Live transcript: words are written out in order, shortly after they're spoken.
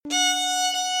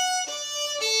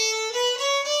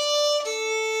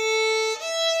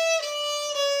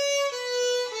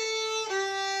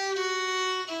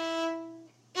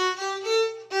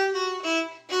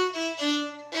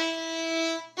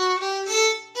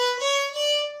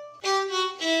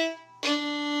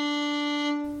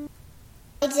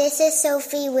this is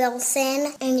Sophie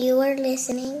Wilson, and you are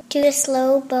listening to the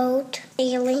Slow Boat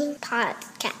Sailing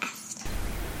Podcast.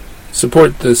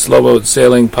 Support the Slow Boat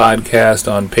Sailing Podcast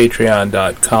on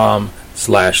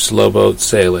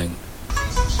patreon.com/slowboatsailing.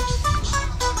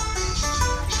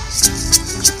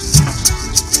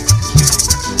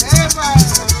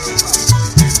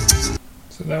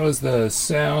 So that was the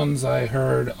sounds I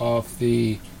heard off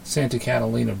the Santa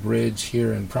Catalina Bridge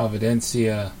here in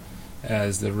Providencia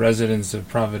as the residents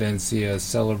of Providencia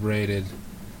celebrated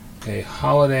a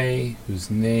holiday whose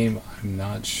name I'm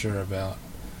not sure about.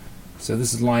 So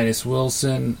this is Linus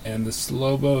Wilson, and the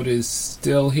Slow Boat is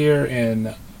still here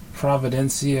in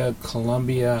Providencia,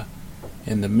 Colombia,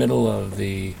 in the middle of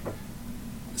the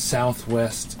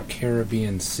Southwest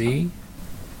Caribbean Sea.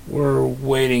 We're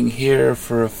waiting here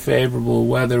for a favorable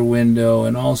weather window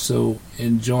and also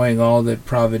enjoying all that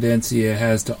Providencia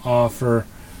has to offer.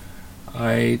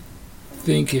 I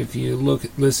think if you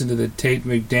listen to the Tate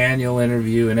McDaniel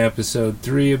interview in episode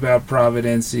 3 about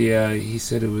Providencia, he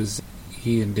said it was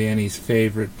he and Danny's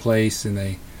favorite place, and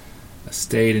they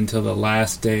stayed until the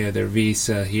last day of their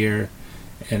visa here,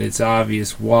 and it's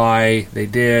obvious why they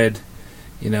did.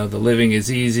 You know, the living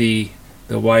is easy,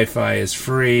 the Wi-Fi is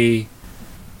free,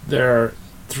 there are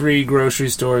 3 grocery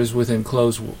stores within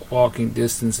close walking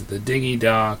distance of the dinghy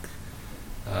dock,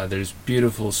 there's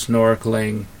beautiful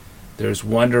snorkeling, there's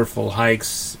wonderful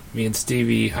hikes. Me and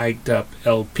Stevie hiked up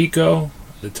El Pico,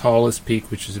 the tallest peak,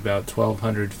 which is about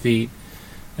 1,200 feet.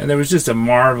 And there was just a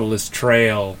marvelous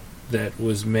trail that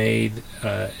was made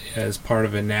as part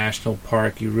of a national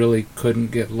park. You really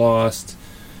couldn't get lost.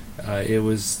 It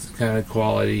was the kind of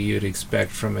quality you'd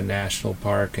expect from a national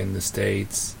park in the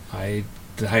States. I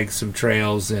hiked some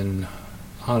trails in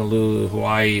Honolulu,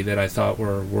 Hawaii that I thought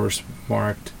were worse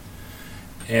marked.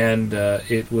 And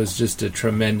it was just a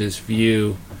tremendous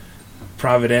view.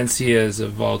 Providencia is a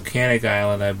volcanic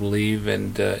island, I believe,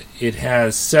 and it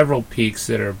has several peaks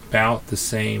that are about the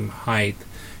same height.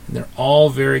 And they're all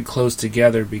very close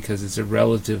together because it's a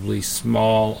relatively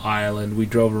small island. We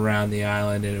drove around the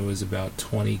island and it was about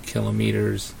 20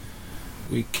 kilometers.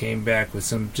 We came back with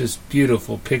some just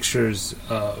beautiful pictures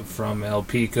from El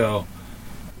Pico.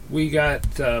 We got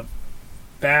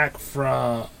back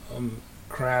from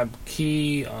Crab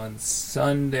Key on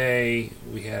Sunday.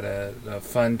 We had a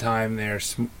fun time there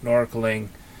snorkeling.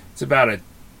 It's about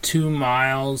 2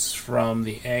 miles from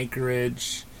the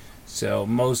anchorage, so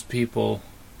most people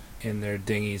in their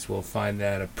dinghies will find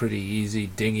that a pretty easy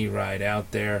dinghy ride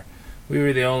out there. We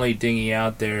were the only dinghy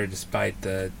out there despite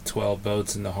the 12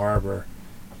 boats in the harbor,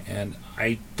 and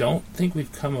I don't think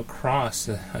we've come across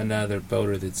another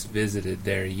boater that's visited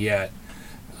there yet,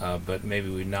 but maybe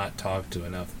we've not talked to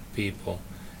enough people.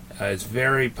 It's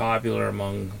very popular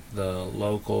among the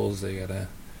locals. They got a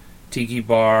tiki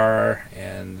bar,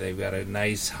 and they've got a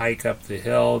nice hike up the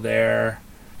hill there,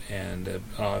 and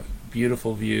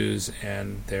beautiful views,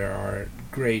 and there are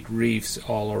great reefs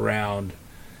all around.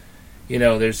 You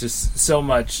know, there's just so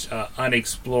much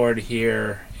unexplored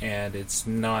here, and it's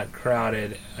not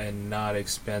crowded and not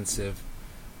expensive.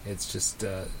 It's just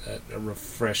a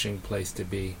refreshing place to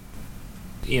be.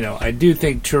 You know, I do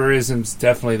think tourism's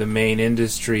definitely the main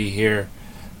industry here,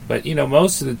 but, you know,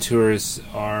 most of the tourists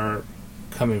are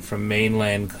coming from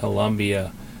mainland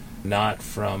Colombia, not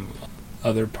from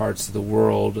other parts of the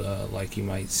world like you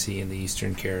might see in the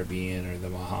Eastern Caribbean or the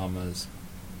Bahamas.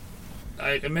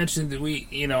 I mentioned that we,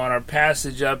 you know, on our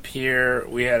passage up here,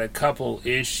 we had a couple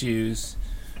issues.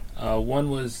 One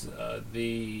was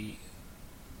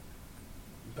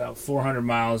about 400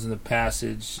 miles in the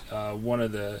passage, one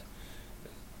of the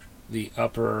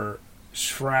upper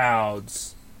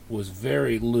shrouds was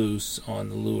very loose on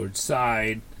the leeward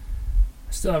side.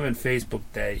 I still haven't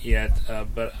Facebooked that yet,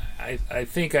 but I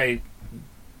think I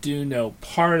do know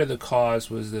part of the cause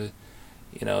was the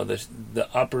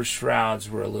upper shrouds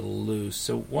were a little loose.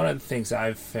 So one of the things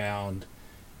I've found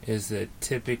is that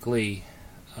typically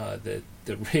the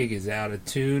rig is out of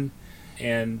tune,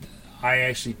 and I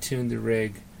actually tuned the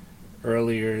rig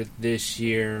earlier this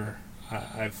year.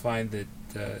 I find that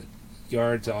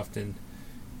yards often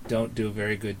don't do a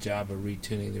very good job of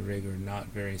retuning the rig or not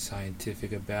very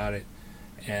scientific about it.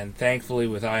 And thankfully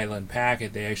with Island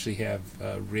Packet, they actually have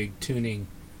rig tuning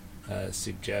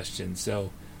suggestions.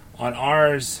 So on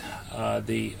ours,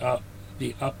 the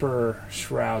upper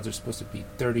shrouds are supposed to be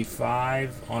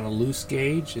 35 on a loose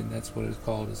gauge, and that's what it's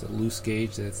called, is a loose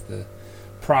gauge. That's the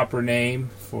proper name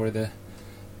for the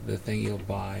thing you'll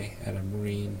buy at a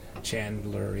marine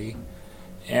chandlery.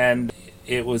 And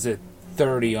it was at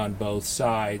 30 on both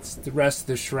sides. The rest of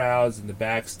the shrouds and the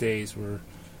backstays were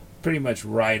pretty much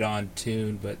right on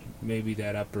tune, but maybe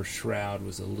that upper shroud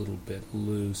was a little bit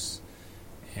loose.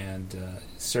 And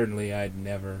certainly I'd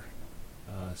never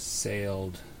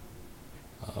sailed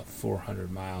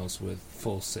 400 miles with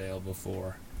full sail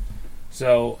before.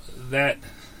 So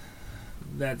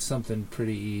that's something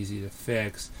pretty easy to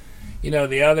fix.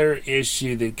 The other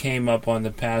issue that came up on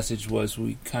the passage was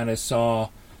we kind of saw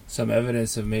some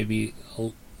evidence of maybe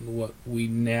what we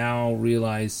now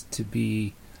realize to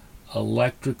be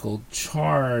electrical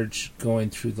charge going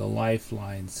through the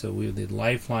lifeline. So we have the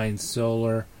lifeline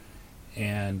solar,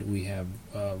 and we have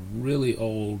really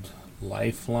old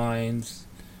lifelines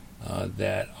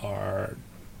that are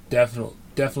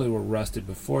definitely were rusted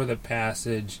before the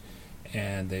passage,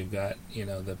 and they've got,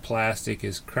 the plastic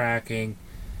is cracking.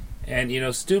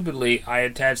 And, stupidly, I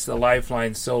attached the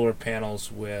lifeline solar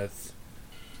panels with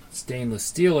stainless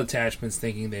steel attachments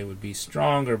thinking they would be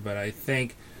stronger, but I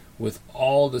think with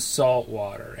all the salt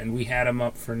water, and we had them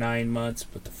up for 9 months,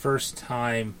 but the first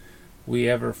time we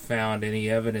ever found any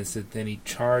evidence that any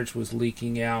charge was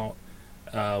leaking out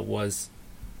was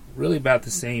really about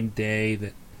the same day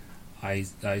that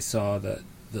I saw the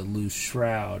loose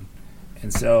shroud.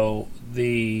 And so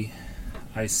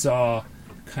I saw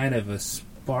kind of a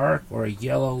spark or a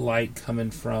yellow light coming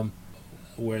from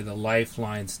where the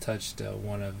lifelines touched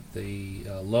one of the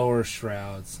lower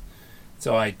shrouds.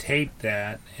 So I taped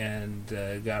that and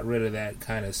got rid of that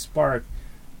kind of spark,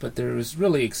 but there was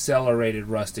really accelerated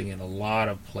rusting in a lot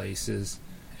of places.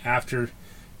 After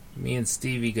me and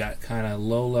Stevie got kind of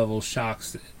low-level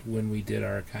shocks when we did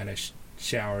our kind of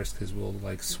showers, because we'll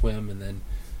like swim and then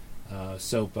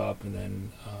soap up and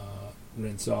then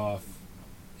rinse off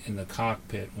in the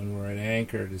cockpit when we're at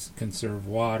anchor to conserve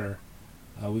water.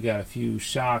 We got a few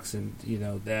shocks, and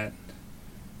that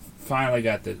finally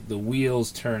got the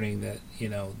wheels turning, that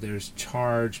there's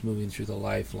charge moving through the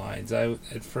lifelines.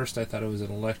 At first I thought it was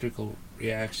an electrical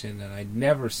reaction, and I'd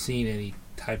never seen any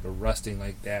type of rusting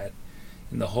like that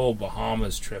in the whole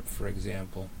Bahamas trip, for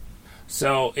example.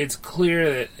 So it's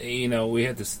clear that we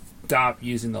had to stop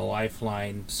using the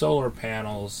lifeline solar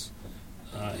panels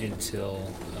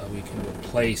until we can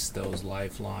replace those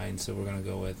lifelines. So we're going to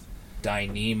go with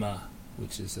Dyneema,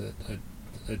 which is a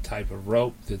type of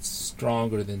rope that's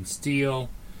stronger than steel.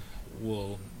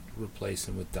 We'll replace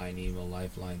them with Dyneema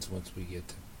lifelines once we get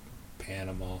to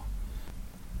Panama.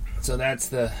 So that's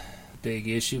the big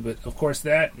issue, but of course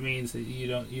that means that you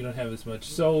don't have as much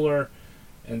solar,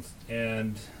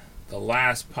 and the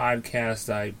last podcast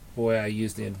I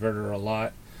used the inverter a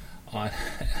lot on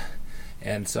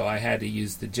and so I had to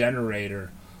use the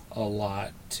generator a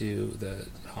lot, the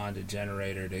Honda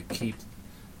generator, to keep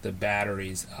the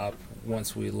batteries up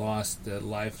once we lost the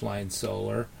lifeline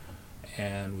solar,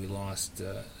 and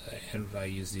and I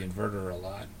used the inverter a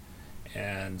lot.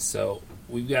 And so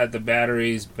we've got the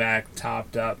batteries back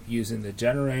topped up using the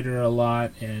generator a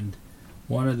lot, and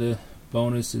one of the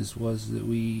bonuses was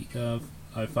that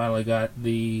I finally got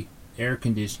the air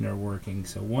conditioner working.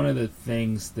 So one of the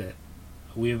things that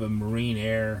we have a marine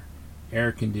air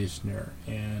conditioner,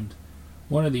 and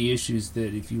one of the issues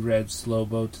that, if you read Slow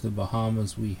Boat to the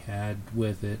Bahamas, we had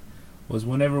with it was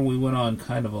whenever we went on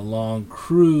kind of a long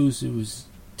cruise, it was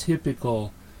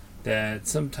typical that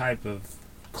some type of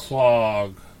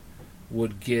clog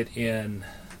would get in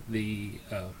the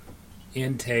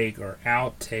intake or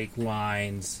outtake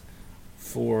lines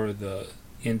for the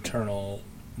internal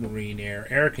marine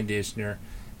air conditioner,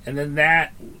 and then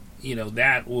that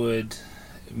would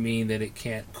mean that it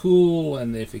can't cool,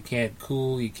 and if it can't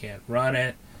cool, you can't run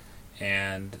it,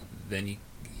 and then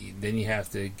you have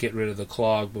to get rid of the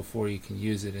clog before you can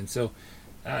use it. And so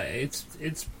it's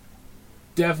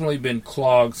definitely been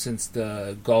clogged since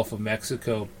the Gulf of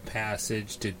Mexico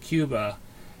passage to Cuba,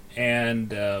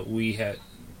 and we had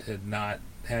not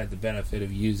had the benefit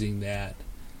of using that,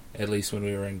 at least when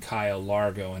we were in Cayo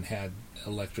Largo and had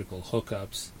electrical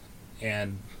hookups,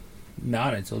 and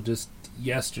not until just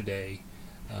yesterday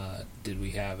did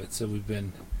we have it. So we've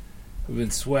been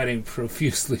sweating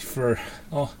profusely for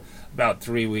about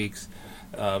 3 weeks,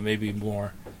 maybe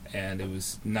more, and it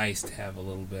was nice to have a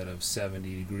little bit of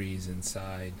 70 degrees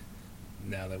inside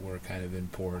now that we're kind of in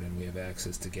port and we have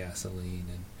access to gasoline,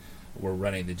 and we're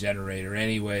running the generator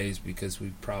anyways because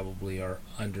we probably are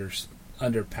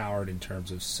underpowered in terms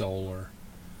of solar.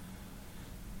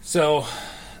 So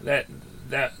that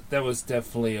was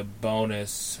definitely a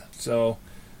bonus. So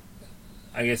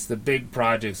I guess the big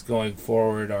projects going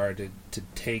forward are to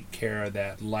take care of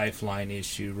that lifeline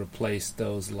issue, replace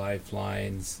those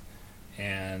lifelines,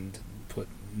 and put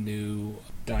new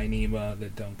Dyneema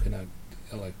that don't conduct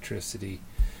electricity.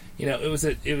 It was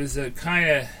a kind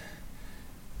of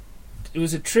it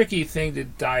was a tricky thing to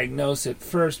diagnose at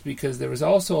first because there was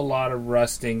also a lot of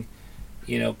rusting,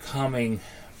 coming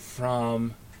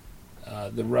from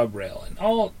the rub rail, and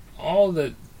all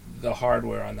the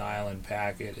hardware on the Island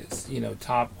packet is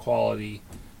top quality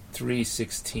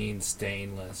 316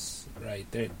 stainless, right?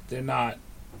 They're not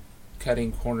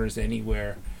cutting corners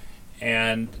anywhere,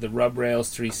 and the rub rail's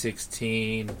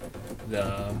 316,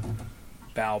 the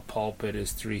bow pulpit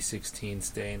is 316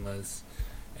 stainless,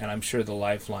 and I'm sure the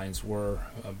lifelines were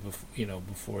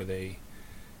before they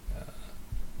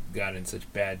got in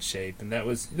such bad shape. And that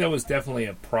was definitely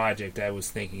a project I was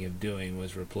thinking of doing,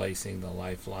 was replacing the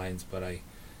lifelines, but I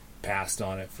passed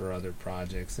on it for other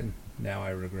projects, and now I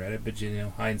regret it. But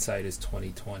hindsight is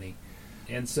 20/20.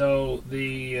 And so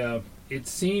it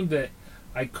seemed that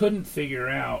I couldn't figure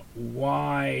out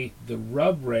why the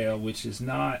rub rail, which is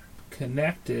not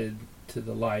connected to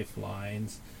the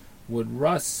lifelines, would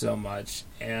rust so much.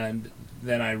 And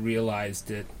then I realized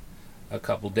it a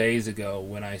couple days ago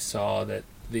when I saw that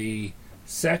the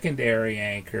secondary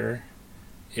anchor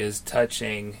is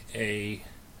touching a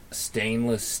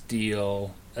stainless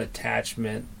steel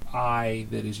attachment eye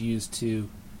that is used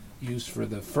for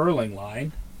the furling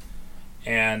line,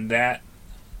 and that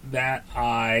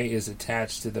eye is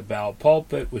attached to the bow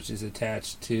pulpit, which is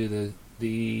attached to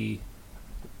the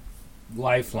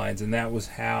lifelines, and that was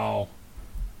how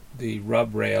the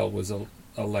rub rail was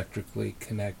electrically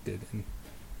connected.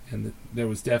 And there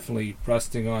was definitely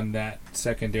rusting on that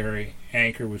secondary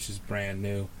anchor, which is brand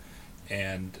new,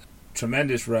 and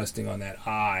tremendous rusting on that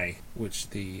eye,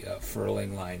 which the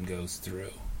furling line goes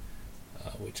through,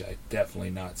 which I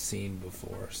definitely not seen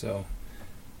before. So,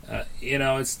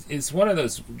 it's one of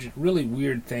those really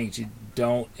weird things you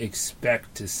don't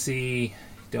expect to see,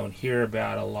 don't hear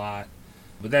about a lot.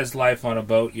 But that's life on a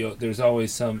boat. There's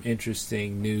always some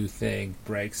interesting new thing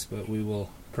breaks, but we will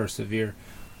persevere.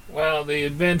 Well, the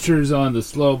adventures on the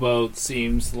slow boat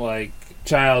seems like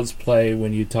child's play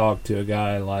when you talk to a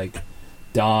guy like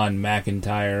Don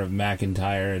McIntyre of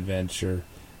McIntyre Adventure.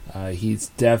 He's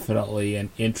definitely an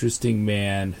interesting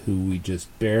man who we just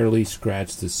barely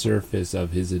scratched the surface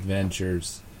of his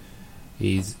adventures.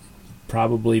 He's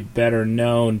probably better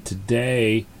known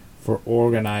today for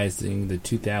organizing the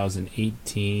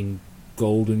 2018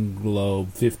 Golden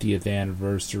Globe 50th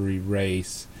anniversary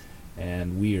race,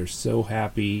 and we are so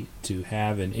happy to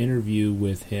have an interview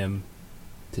with him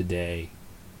today.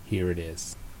 Here it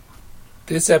is.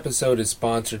 This episode is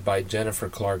sponsored by Jennifer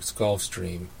Clark's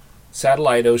Gulfstream.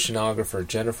 Satellite oceanographer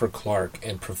Jennifer Clark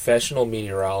and professional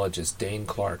meteorologist Dane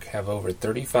Clark have over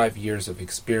 35 years of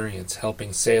experience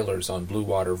helping sailors on blue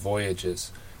water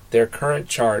voyages. Their current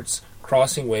charts,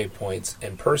 crossing waypoints,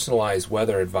 and personalized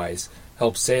weather advice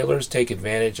help sailors take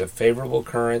advantage of favorable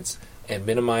currents and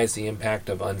minimize the impact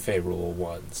of unfavorable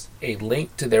ones. A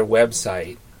link to their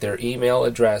website, their email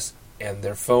address, and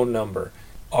their phone number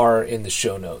are in the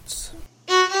show notes.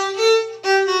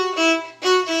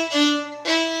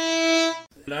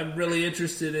 I'm really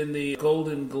interested in the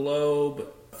Golden Globe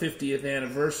 50th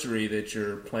anniversary that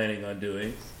you're planning on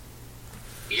doing.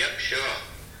 Yep, sure.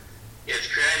 Yeah, it's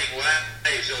creating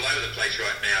waves all over the place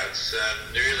right now. It's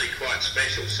really quite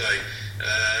special. So,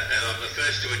 and I'm the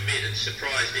first to admit it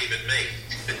surprised even me.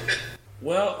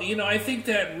 Well, I think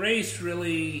that race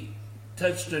really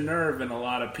touched a nerve in a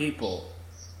lot of people.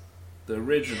 The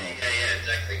original. Yeah,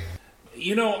 exactly.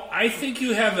 I think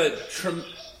you have a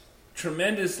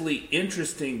tremendously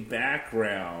interesting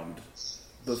background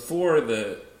before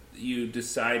you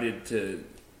decided to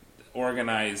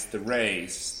organize the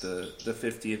race, the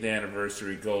 50th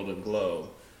anniversary Golden Globe.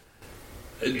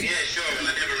 Yeah, sure. Well,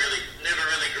 I never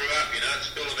really grew up.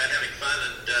 It's all about having fun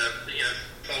and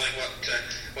following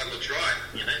what looks right.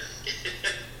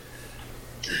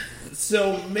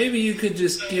 So maybe you could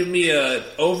just give me an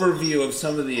overview of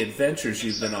some of the adventures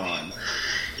you've been on.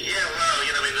 Yeah, well,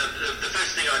 the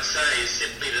first thing I'd say is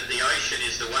simply that the ocean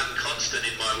is the one constant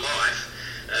in my life.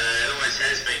 It always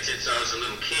has been since I was a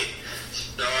little kid.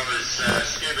 So I was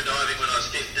scuba diving when I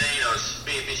was 15, I was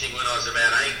spearfishing when I was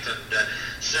about 8, and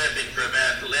surfing for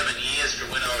about 11 years from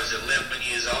when I was 11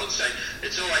 years old. So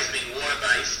it's always been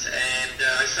water-based. And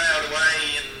I sailed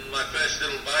away in my first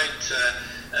little boat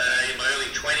in my early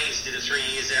 20s, did 3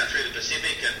 years out through the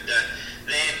Pacific, and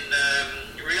then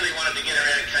really wanted to get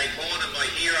around Cape Horn, and my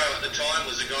hero at the time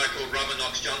was a guy called Robert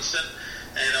Knox Johnson,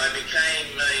 and I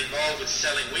became involved with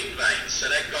selling wind vanes. So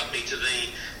that got me to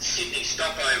the Sydney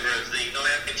stopover of the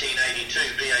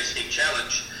 1982 BOC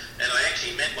Challenge, and I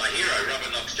actually met my hero,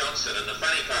 Robert Knox Johnson, and the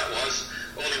funny part was,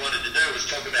 all he wanted to do was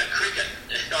talk about cricket.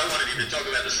 I wanted him to talk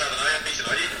about the Southern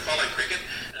Ocean. I didn't follow cricket,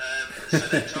 so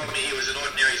that told me he was an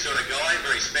ordinary sort of guy,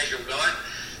 very special guy.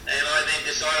 And I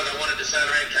decided I wanted to sail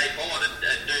around Cape Horn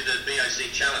and do the BOC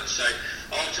Challenge. So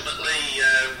ultimately,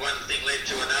 one thing led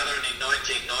to another, and in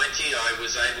 1990 I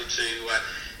was able to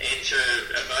enter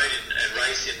a boat and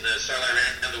race in the solo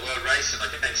round the world race, and I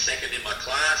came second in my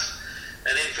class.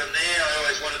 And then from there, I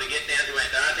always wanted to get down to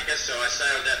Antarctica, so I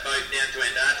sailed that boat down to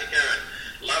Antarctica and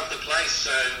loved the place.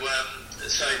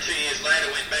 So 2 years later,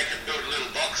 went back and built a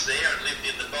little box there and lived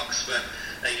in the box for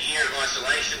a year of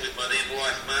isolation with my then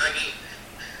wife Margie.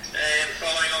 And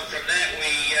following on from that,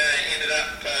 we ended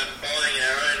up buying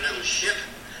our own little ship,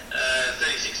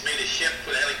 36-metre ship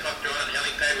with a helicopter on it,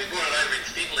 helipad. We bought it over in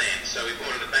Finland, so we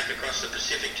brought it back across the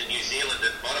Pacific to New Zealand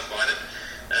and modified it,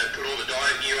 put all the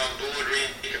dive gear on board,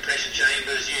 compression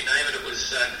chambers, you name it. It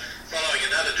was following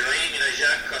another dream. You know,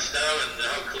 Jacques Cousteau and the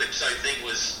whole Calypso thing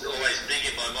was always big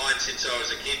in my mind since I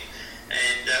was a kid.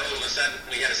 And all of a sudden,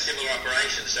 we had a similar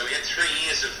operation. So we had 3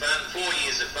 years of fun, 4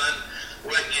 years of fun,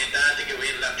 working in Antarctica. We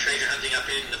ended up treasure hunting up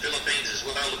in the Philippines as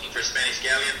well, looking for a Spanish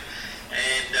galleon.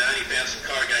 And only found some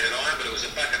corrugated iron, but it was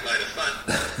a bucket load of fun.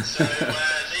 So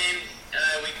then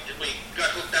we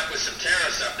got hooked up with some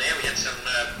terrorists up there. We had some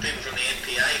people from the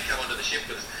NPA come onto the ship,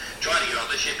 tried to get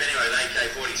on the ship anyway,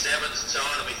 with AK-47s and so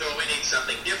on, and we thought we need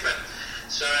something different.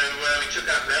 So we took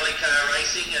up rally car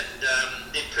racing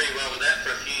and did pretty well with that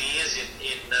for a few years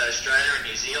in Australia and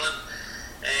New Zealand.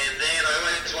 And then I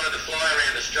always wanted to fly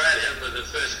around Australia. The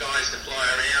first guys to fly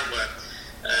around were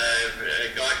a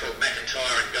guy called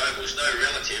McIntyre and Goebbels, no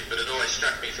relative, but it always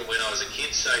struck me from when I was a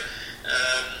kid. So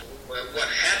what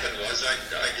happened was I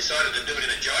decided to do it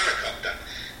in a gyrocopter,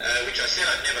 which I said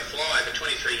I'd never fly. For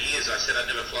 23 years I said I'd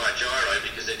never fly a gyro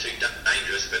because they're too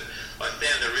dangerous, but I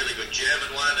found a really good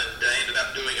German one and ended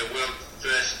up doing a world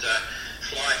first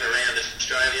flight around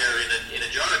Australia in a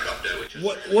gyrocopter. Which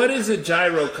was what is a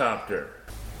gyrocopter?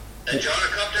 A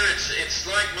gyrocopter, it's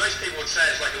like most people would say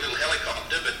it's like a little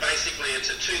helicopter, but basically it's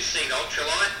a two-seat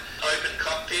ultralight, open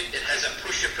cockpit. It has a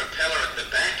pusher propeller at the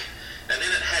back, and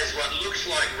then it has what looks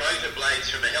like rotor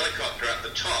blades from a helicopter at the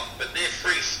top, but they're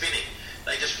free spinning.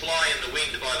 They just fly in the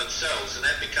wind by themselves, and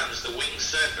that becomes the wing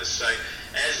surface. So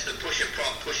as the pusher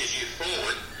prop pushes you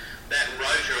forward, that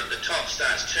rotor at the top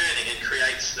starts turning and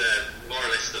creates more or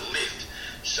less the lift.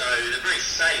 So they're very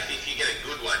safe if you get a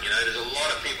good one. You know, there's a lot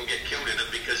of people get killed in them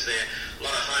because they're a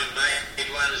lot of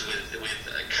homemade ones with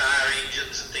car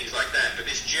engines and things like that. But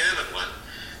this German one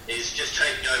is just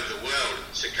taking over the world.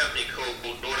 It's a company called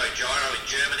Autogyro in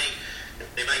Germany.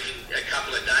 They're making a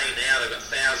couple a day now. They've got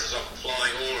thousands of them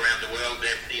flying all around the world.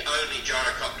 They're the only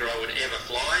gyrocopter I would ever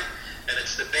fly, and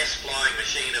it's the best flying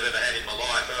machine I've ever had in my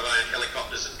life. I've owned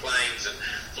helicopters and planes and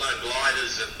flown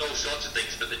gliders and all sorts of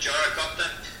things, but the gyrocopter,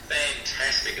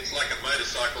 fantastic. It's like a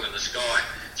motorcycle in the sky,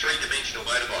 three-dimensional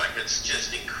motorbike. It's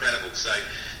just incredible. So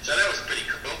that was pretty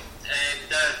cool. And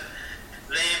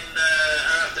then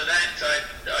after that,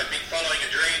 I'd been following a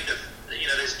dream to, you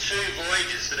know, there's 2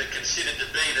 voyages that are considered to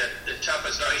be the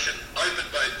toughest open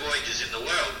boat voyages in the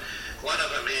world. One of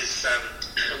them is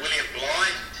William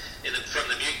Bligh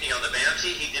from the Mutiny on the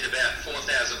Bounty. He did about 4,000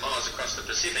 miles across the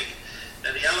Pacific.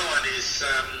 And the other one is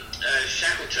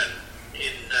Shackleton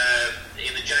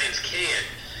in the James Caird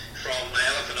from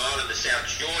Elephant Island to South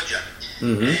Georgia.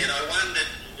 Mm-hmm. And I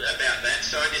wondered about that,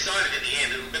 so I decided in the end,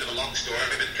 a bit of a long story,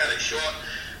 but cut it short,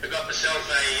 I got myself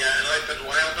an open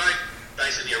whale boat,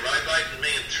 basically a rowboat, and me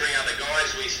and 3 other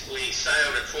guys, we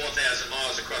sailed at 4,000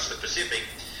 miles across the Pacific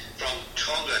from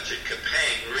Tonga to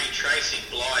Kapang, retracing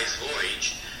Bligh's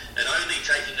voyage and only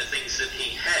taking the things that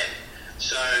he had.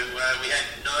 So we had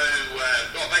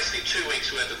basically 2 weeks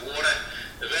worth of water,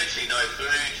 virtually no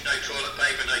food, no toilet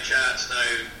paper, no charts, no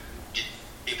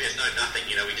GPS, no nothing.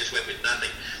 You know, we just went with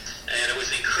nothing. And it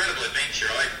was an incredible adventure.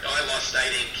 I lost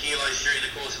 18 kilos during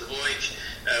the course of the voyage.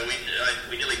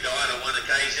 We nearly died on one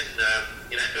occasion.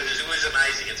 You know, it was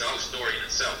amazing. It's a whole story in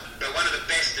itself. But one of the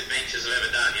best adventures I've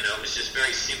ever done. You know, it was just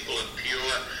very simple and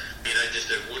pure. You know, just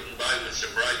a wooden boat with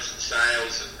some ropes and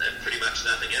sails and pretty much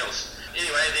nothing else.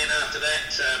 Anyway, then after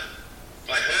that,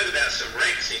 I heard about some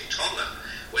wrecks in Tonga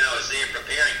when I was there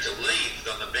preparing to leave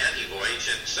on the Bounty voyage.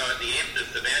 And so at the end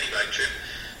of the Bounty boat trip,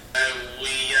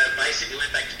 we basically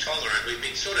went back to Tonga, and we've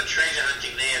been sort of treasure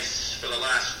hunting there for the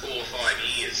last 4 or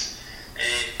 5 years,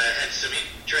 and had some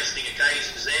interesting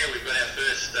occasions there. We've got our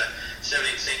first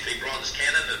 17th century bronze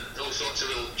cannon and all sorts of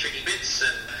little tricky bits,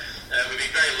 and we've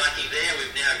been very lucky there.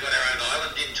 We've now got our own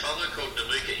island in Tonga called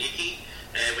Namuka Iki,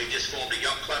 and we just formed a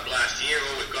yacht club last year.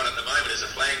 All we've got at the moment is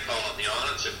a flagpole on the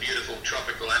island. It's a beautiful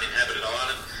tropical uninhabited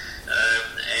island,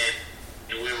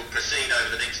 and we'll proceed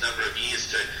over the next number of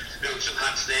years to build some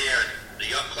huts there and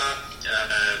the yacht club,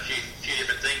 a few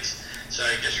different things. So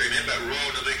just remember,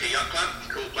 Royal Namuka Yacht Club,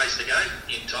 cool place to go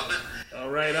in Tonga. All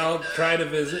right, I'll try to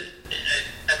visit. And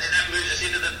then that moves us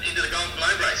into the Golden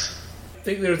Globe race. I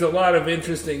think there's a lot of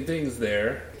interesting things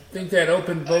there. I think that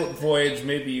open boat voyage,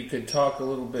 maybe you could talk a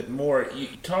little bit more. You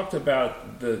talked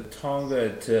about the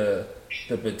Tonga to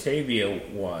the Batavia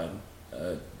one,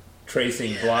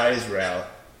 tracing Bligh's route.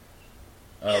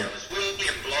 It was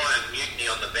William Bligh and mutiny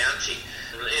on the Bounty.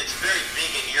 It's very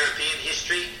big in European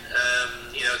history.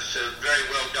 It's a very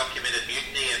well documented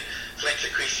mutiny, and Fletcher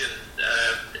Christian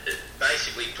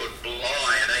basically put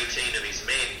Bligh and 18 of his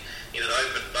men in an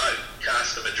open boat,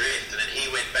 cast them adrift, and then he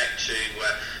went back to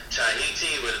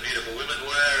Tahiti, where the beautiful women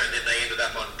were, and then they ended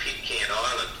up on Pitcairn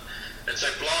Island. And so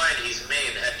Bligh and his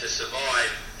men had to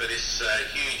survive for this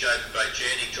huge open boat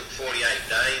journey. It took 48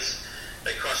 days.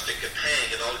 They crossed to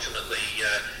Kapang, and ultimately,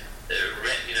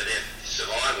 their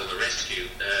survival, the rescue,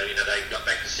 they got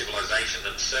back to civilization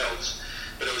themselves.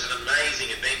 But it was an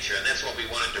amazing adventure, and that's what we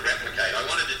wanted to replicate. I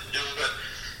wanted to do it,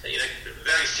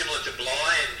 very similar to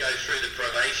Bligh, and go through the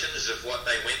privations of what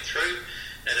they went through.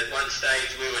 And at one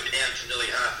stage, we were down to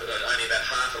only about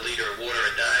half a litre of water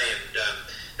a day, and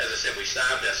as I said, we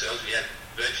starved ourselves. We had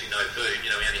virtually no food. We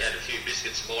only had a few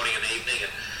biscuits morning and evening,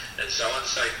 and so on.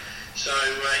 So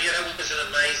that was an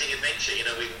amazing adventure.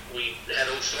 We had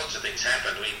all sorts of things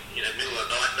happen. Middle of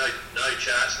the night, no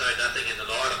charts, no nothing, and an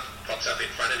island pops up in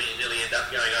front of you, and you nearly end up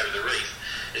going over the reef.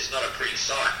 It's not a pretty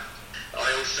sight. I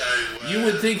also... You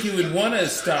would think you would want to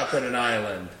stop at an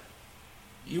island.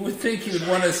 You would think you would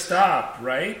want to stop,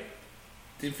 right?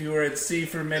 If you were at sea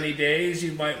for many days,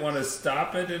 you might want to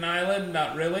stop at an island.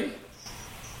 Not really?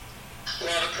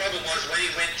 Well, the problem was when he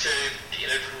went to,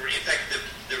 in fact,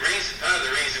 part of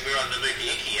the reason we were on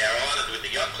Namuki-Iki, our island with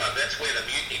the yacht club, that's where the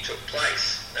mutiny took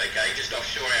place, okay, just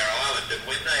offshore our island. And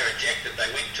when they were ejected, they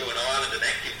went to an island, an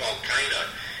active volcano.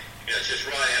 It's just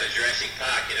right out of Jurassic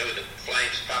Park, with the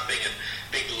flames puffing and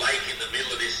big lake in the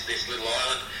middle of this little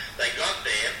island. They got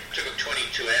there, took them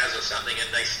 22 hours or something, and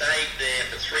they stayed there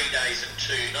for 3 days and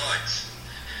 2 nights.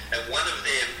 And one of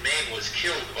their men was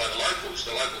killed by the locals,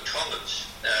 the local Tongans,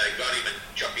 got him and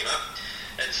chopped him up.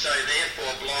 And so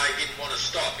therefore Bligh didn't want to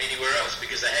stop anywhere else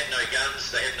because they had no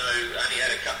guns, only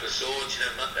had a couple of swords,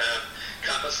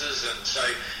 compasses, and so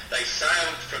they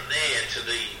sailed from there to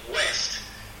the west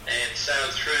and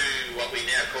sailed through what we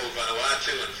now call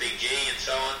Vanuatu and Fiji and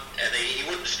so on, and he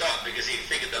wouldn't stop because he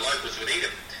figured the locals would eat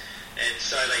him. And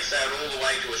so they sailed all the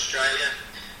way to Australia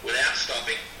without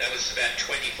stopping. That was about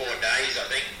 24 days, I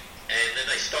think, and then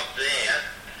they stopped there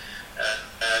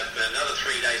for another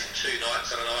 3 days and 2 nights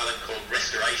on an island called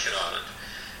Restoration Island,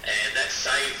 and that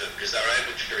saved them because they were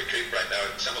able to recuperate.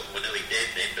 Some of them were nearly dead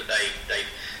then, but they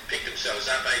picked themselves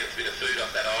up, ate a bit of food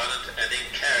off that island, and then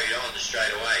carried on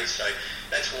straight away. So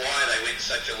that's why they went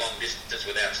such a long distance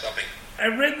without stopping. I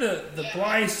read the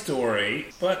Bligh story,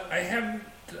 but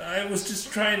I was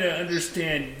just trying to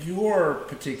understand your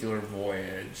particular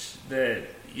voyage. That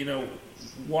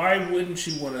why wouldn't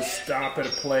you want to stop at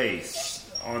a place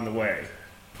on the way?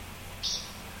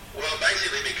 Well,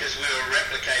 basically because we were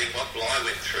replicating what Bligh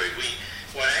went through.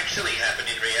 What actually happened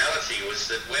in reality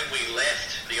was that when we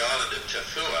left the island of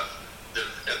Tafua,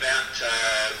 about 3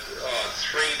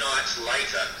 nights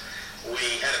later,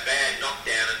 we had a bad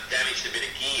knockdown and damaged a bit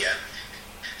of gear.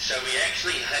 So we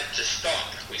actually had to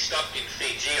stop. We stopped in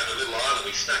Fiji on a little island.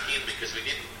 We snuck in because we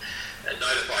didn't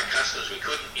notify customs. We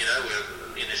couldn't, we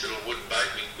were in this little wooden boat.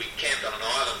 We camped on an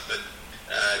island for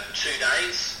 2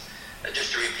 days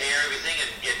just to repair everything and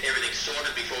get everything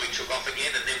sorted before we took off again.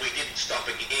 And then we didn't stop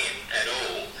again at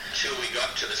all until we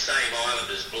got to the same island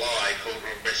as Bligh called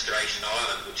Restoration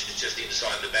Island, which is just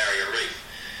inside the Barrier Reef.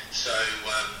 So,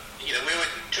 we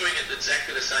were doing it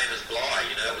exactly the same as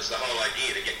Bligh. That was the whole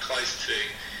idea, to get close to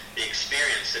the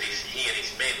experience that he and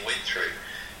his men went through.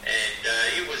 And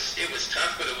it was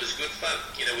tough, but it was good fun.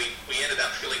 We ended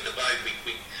up filling the boat.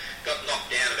 We got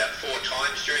knocked down about 4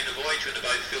 times during the voyage when the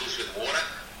boat fills with water.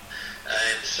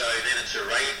 And so then it's a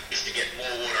race to get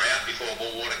more water out before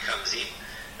more water comes in.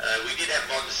 We did have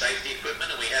modern safety equipment,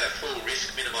 and we had a full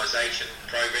risk minimisation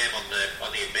program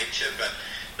on the adventure, but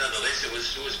nonetheless, it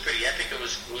was pretty epic. It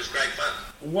was great fun.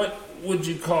 What would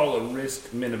you call a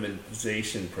risk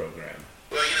minimization program?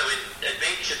 Well,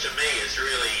 adventure to me is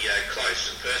really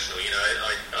close and personal.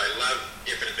 I love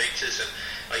different adventures, and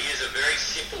I use a very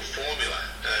simple formula,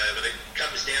 and it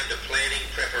comes down to planning,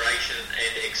 preparation,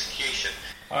 and execution.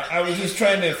 I was just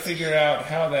trying to figure out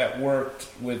how that worked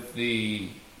with the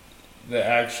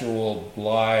actual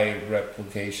Bligh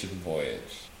replication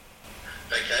voyage.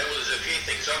 Okay, well, there's a few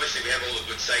things. Obviously, we have all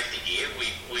the good safety gear. We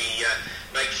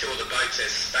make sure the boat's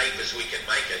as safe as we can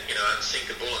make it,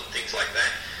 unsinkable and things like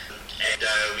that. And,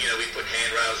 we put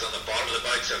handrails on the bottom of the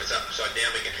boat so if it's upside down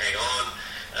we can hang on.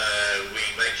 We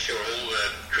make sure all the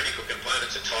critical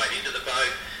components are tied into the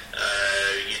boat.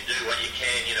 You do what you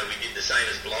can. We did the same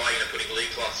as Bligh, putting lee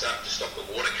cloths up to stop the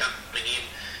water coming in.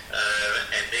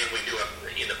 And then we do,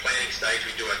 in the planning stage,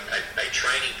 we do a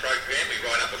training program. We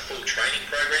write up a full training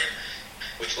program,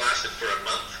 which lasted for a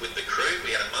month with the crew.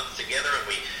 We had a month together and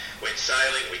we went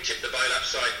sailing. We tipped the boat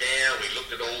upside down. We looked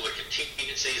at all the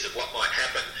contingencies of what might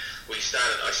happen.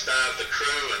 I starved the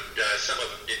crew, and some of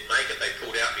them didn't make it. They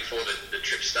pulled out before the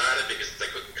trip started because they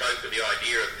couldn't cope with the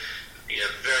idea of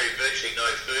virtually no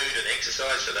food and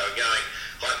exercise, so they were going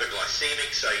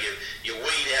hypoglycemic. So you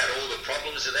weed out all the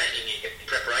problems of that in your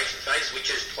preparation phase, which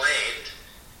is planned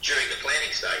during the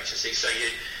planning stage. You see, so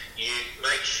you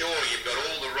make sure you've got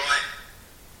all the right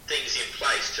things in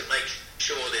place to make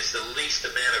sure there's the least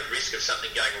amount of risk of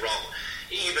something going wrong.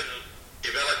 Even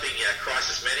developing our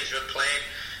crisis management plan,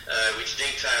 which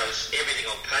details everything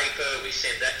on paper. We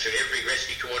send that to every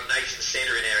rescue coordination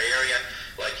centre in our area,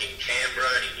 like in Canberra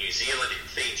and in New Zealand, in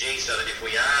Fiji, so that if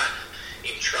we are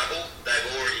in trouble, they've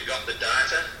already got the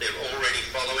data. They're already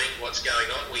following what's going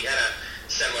on. We had a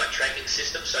satellite tracking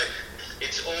system, so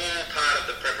it's all part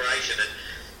of the preparation. And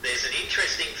there's an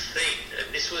interesting thing, and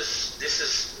this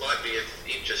might be of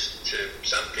interest to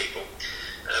some people.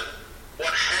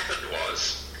 What happened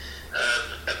was,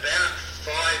 about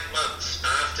 5 months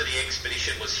after the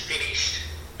expedition was finished,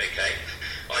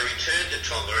 I returned to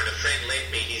Tonga and a friend lent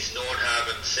me his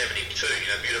Nordhaven 72,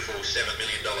 beautiful $7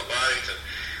 million boat, and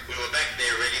we were back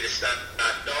there ready to start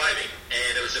diving.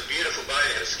 And it was a beautiful boat,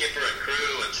 it had a skipper and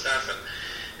crew and stuff,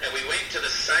 and we went to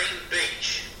the same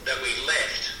beach that we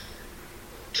left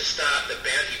to start the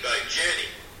bounty boat journey.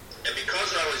 And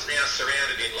because I was now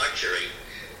surrounded in luxury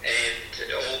and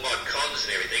all my cons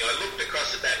and everything, I looked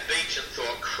across at that beach and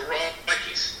thought,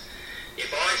 crikeys,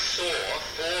 if I saw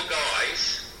 4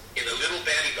 guys in a little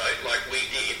bounty boat like we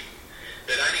did,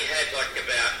 that only had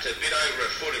about a bit over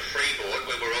a foot of freeboard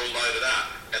when we're all loaded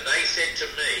up, and they said to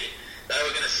me they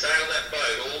were going to sail that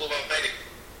boat all the way to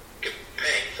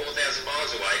Kapang, 4,000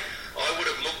 miles away, I would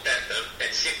have looked at them and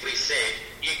simply said,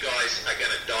 you guys are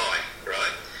going to die,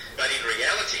 right? But in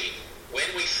reality,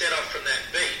 when we set off from that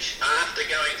beach, after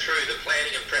going through the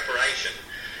planning and preparation,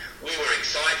 we were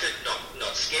excited, not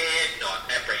scared, not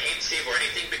apprehensive or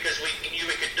anything, because we knew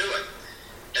we could do it.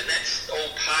 And that's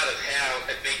all part of how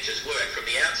adventures work. From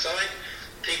the outside,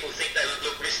 people think they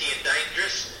look risky and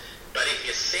dangerous, but if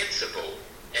you're sensible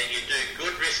and you do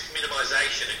good risk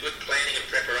minimisation and good planning and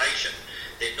preparation,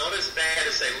 they're not as bad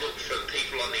as they look for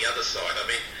people on the other side. I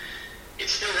mean, it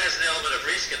still has an element of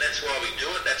risk, and that's why we do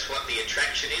it. That's what the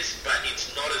attraction is, but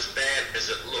it's not as bad as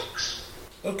it looks.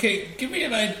 Okay, give me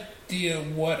an idea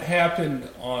what happened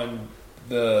on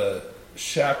the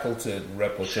Shackleton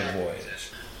replica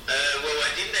voyage. Well, I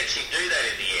didn't actually do that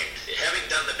in the end. Having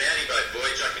done the bounty boat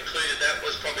voyage, I concluded that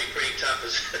was probably pretty tough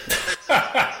as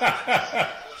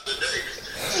to do.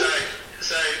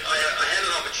 So I had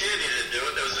an opportunity to do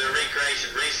it. There was a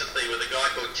recreation recently with a guy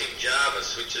called Tim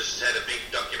Jarvis, which has had a big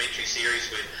documentary series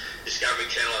with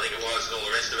Discovery Channel, I think it was, and all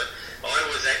the rest of it. I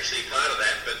was actually part of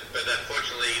that, but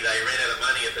unfortunately they ran out of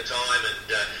money at the time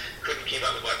and couldn't keep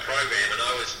up with my program, and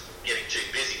I was getting too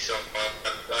busy, so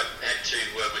I had to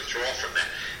withdraw from that,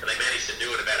 and they managed to do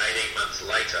it about 18 months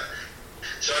later.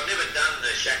 So I've never done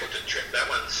the Shackleton trip. That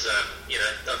one's,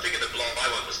 I figured the Bligh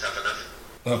one was tough enough.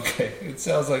 Okay, it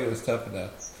sounds like it was tough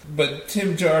enough. But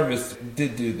Tim Jarvis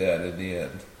did do that in the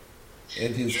end,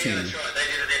 and his team. Yeah, that's right. They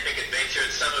did an epic adventure,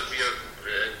 and some of your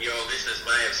listeners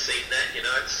may have seen that.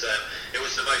 It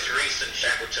was the most recent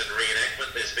Shackleton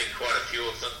reenactment. There's been quite a few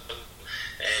of them,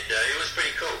 and it was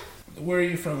pretty cool. Where are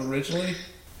you from originally?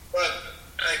 Well,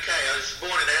 okay, I was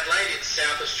born in Adelaide in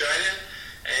South Australia,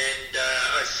 and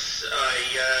I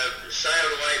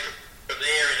sailed away from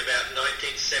there in about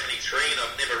 1973, and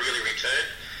I've never really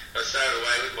returned. I sailed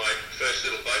away with my first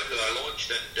little boat that I launched,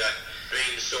 and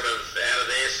been sort of out of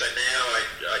there. So now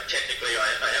I technically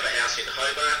have a house in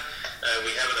Hobart.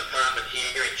 We have an apartment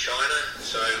here in China,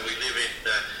 so we live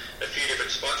in a few different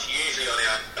spots, usually on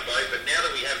our boat. But now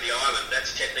that we have the island,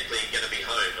 that's technically going to be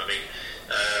home. I mean,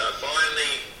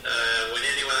 finally, when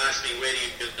anyone asks me where do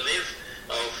you live,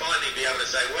 I'll finally be able to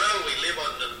say, well, we live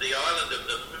on the island of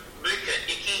the Muka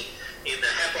Iki in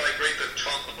the Hapai group of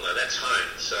Tonga. That's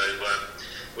home. So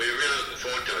we're really looking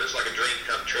forward to it. It's like a dream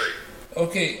come true.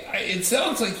 Okay, it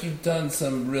sounds like you've done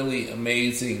some really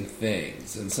amazing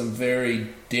things and some very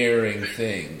daring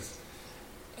things.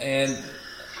 And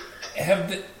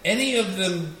have any of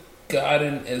them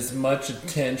gotten as much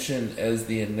attention as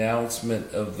the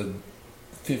announcement of the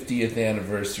 50th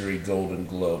anniversary Golden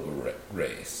Globe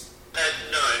race?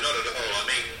 No, not at all. I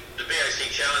mean, the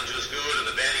BAC Challenge was good and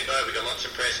the bounty boat, we got lots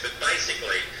of press, but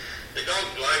basically the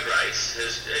Golden Globe race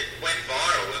it went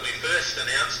viral when we first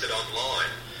announced it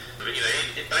online. You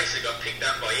know, it basically got picked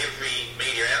up by every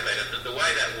media outlet, and the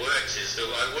way that works is that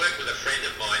I work with a friend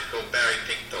of mine called Barry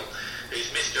Pinkthall,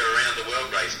 who's Mr. Around the World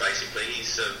race, basically.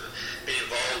 He's been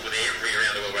involved with every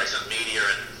Around the World race on media,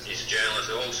 and he's a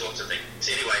journalist, all sorts of things.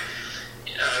 Anyway,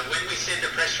 when we send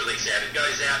a press release out, it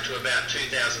goes out to about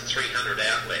 2,300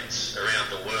 outlets around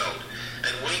the world,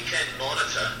 and we can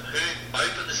monitor who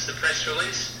opens the press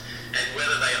release and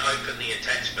whether they open the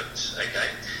attachments,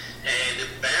 okay? And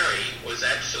Barry was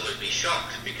absolutely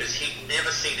shocked because he'd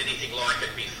never seen anything like it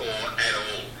before at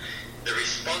all. The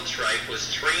response rate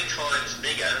was 3 times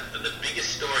bigger than the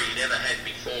biggest story he'd ever had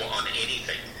before on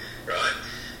anything, right?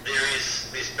 There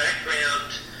is this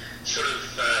background sort of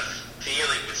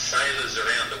feeling with sailors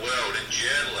around the world and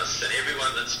journalists and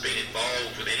everyone that's been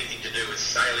involved with anything to do with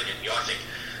sailing and yachting.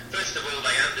 First of all,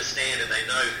 they understand and they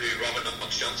know who Robert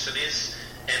Knox Johnson is,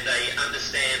 and they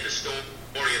understand the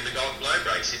story of the Golden Globe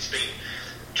race. It's been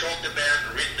talked about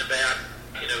and written about,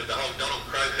 you know, the whole Donald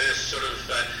Crowhurst sort of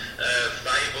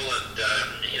fable and,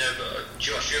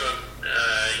 Joshua,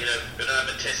 Bernard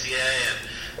Montessier and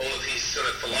all of his sort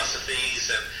of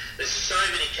philosophies. And there's so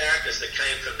many characters that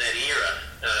came from that era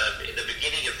in the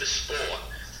beginning of the sport.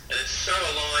 And it's so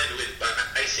aligned with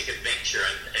basic adventure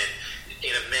and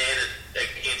man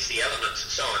against the elements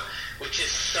and so on, which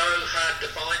is so hard to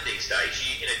find these days.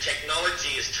 Technology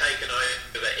has taken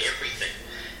over everything.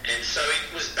 And so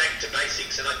it was back to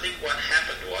basics. And I think what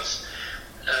happened was,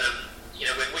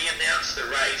 when we announced the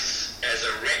race as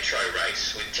a retro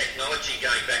race with technology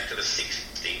going back to the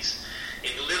 60s,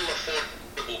 in little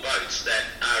affordable boats that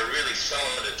are really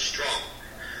solid and strong,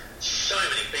 so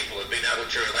many people have been able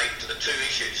to relate to the two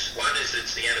issues. One is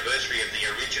it's the anniversary of the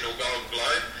original Golden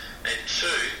Globe, and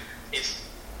two, it's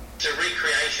a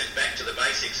recreation back to the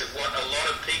basics of what a lot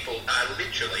of people are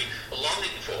literally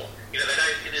longing for.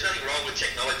 There's nothing wrong with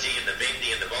technology, and the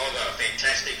Bendy and the Volvo are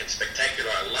fantastic and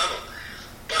spectacular. I love them.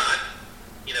 But,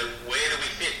 where do we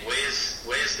fit? Where's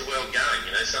the world going?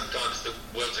 Sometimes the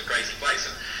world's a crazy place,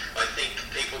 and I think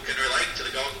people can relate to the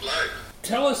Golden Globe.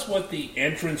 Tell us what the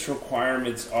entrance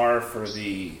requirements are for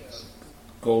the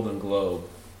Golden Globe.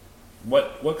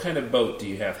 What kind of boat do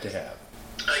you have to have?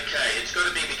 Okay, it's got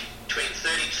to be between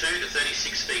 32 to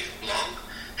 36 feet long.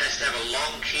 Has to have a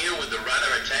long keel with the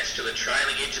rudder attached to the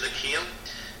trailing edge of the keel.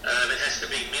 It has to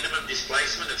be minimum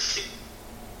displacement of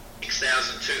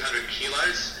 6,200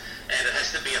 kilos, and it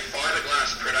has to be a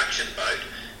fiberglass production boat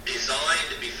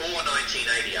designed before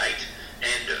 1988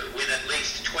 and with at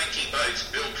least 20 boats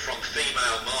built from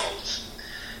female molds.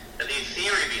 And the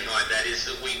theory behind that is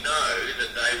that we know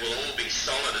that they will all be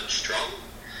solid and strong.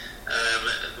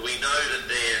 We know that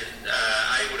they're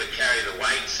able to carry the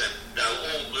weights, and they'll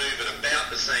all move at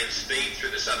about the same speed through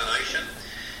the Southern Ocean,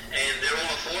 and they're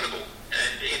all affordable.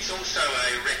 And it's also a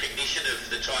recognition of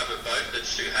the type of boat that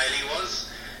Sue Haley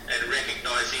was, and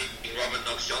recognising Robert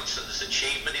Knox Johnson's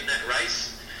achievement in that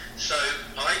race. So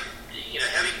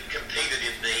having competed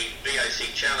in the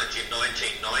BOC Challenge in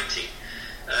 1990,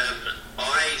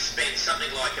 I spent something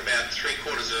like about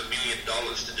 $750,000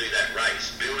 to do that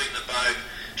race, building the boat.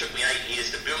 It took me 8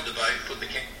 years to build the boat, put the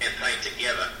campaign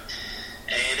together,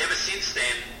 and ever since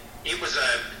then, it was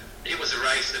a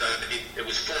race that I did. It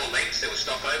was 4 lengths. There were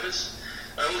stopovers.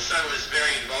 I also was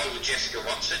very involved with Jessica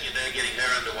Watson, getting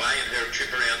her underway and her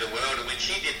trip around the world. And when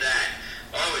she did that,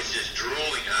 I was just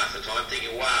drooling half the time,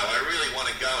 thinking, "Wow, I really want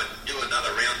to go and do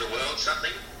another round the world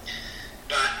something."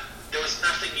 But there was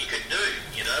nothing you could do.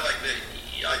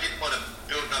 I didn't want to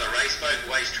build another race boat,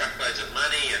 waste truckloads of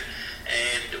money,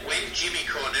 and when Jimmy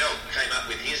Cornell came up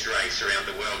with his race around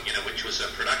the world, which was a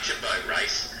production boat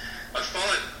race, I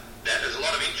followed that. There's a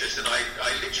lot of interest, and I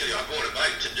bought a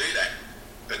boat to do that,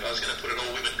 but I was going to put an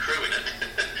all-women crew in it.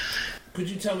 Could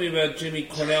you tell me about Jimmy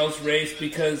Cornell's race?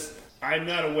 Because I'm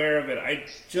not aware of it. I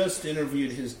just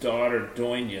interviewed his daughter,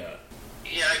 Doina.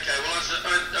 Yeah, okay. Well, I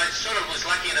sort of was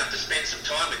lucky enough to spend some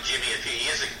time with Jimmy a few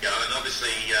years ago, and obviously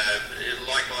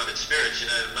like-minded spirits,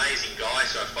 amazing guy,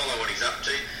 so I follow what he's up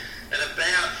to. And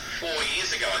about 4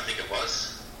 years ago, I think it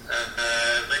was,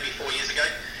 maybe 4 years ago,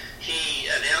 he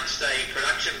announced a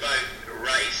production boat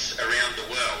race around the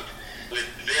world with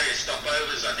various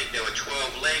stopovers. I think there were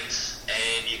 12 legs,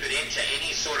 and you could enter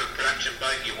any sort of production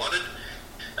boat you wanted,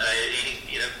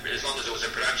 as long as it was a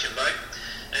production boat.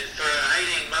 And for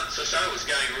 18 months or so, it was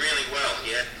going really well.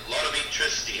 He had a lot of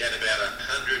interest. He had about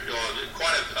 100 or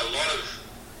quite a lot of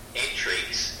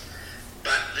entries.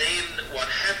 But then what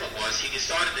happened was he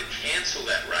decided to cancel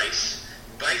that race,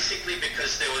 basically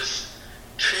because there was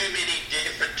too many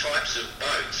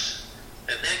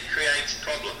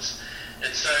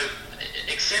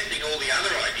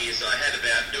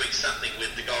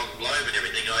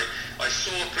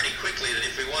saw pretty quickly that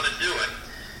if we want to do it,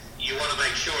 you want to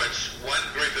make sure it's one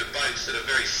group of boats that are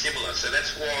very similar. So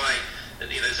that's why,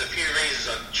 there's a few reasons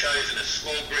I've chosen a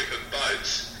small group of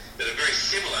boats that are very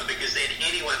similar, because then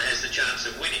anyone has the chance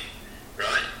of winning,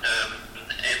 right?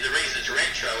 And the reason it's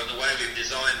retro and the way we've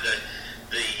designed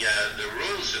the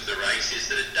rules of the race is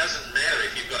that it doesn't matter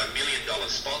if you've got $1 million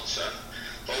sponsor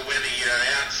or whether you're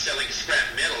out selling scrap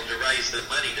metal to raise the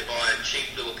money to buy a cheap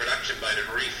little production boat and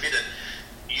refit it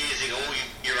using all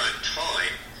your own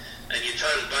time, and your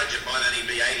total budget might only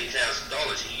be $80,000.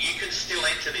 You can still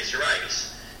enter this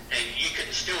race and you can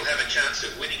still have a chance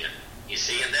of winning it, you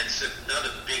see, and that's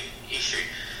another big issue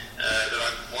that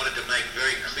I wanted to make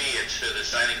very clear to the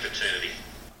sailing fraternity.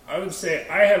 I would say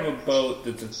I have a boat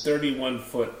that's a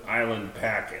 31-foot island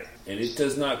packet, and it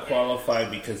does not qualify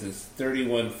because it's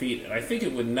 31 feet, and I think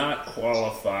it would not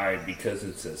qualify because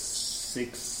it's a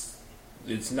 6.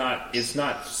 It's not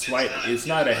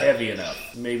a heavy enough.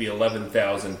 Maybe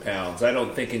 11,000 pounds. I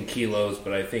don't think in kilos,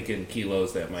 but I think in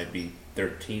kilos that might be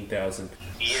 13,000.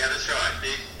 Yeah, that's right.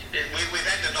 We've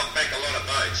had to knock back a lot of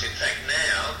boats. In fact,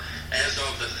 now, as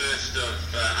of the 1st of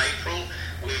April,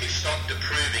 we've stopped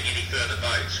approving any further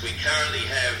boats. We currently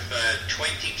have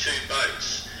 22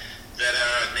 boats that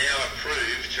are now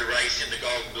approved to race in the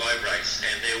Golden Globe race,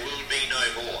 and there will be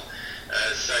no more.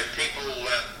 So people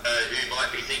who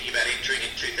might be thinking about entering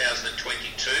in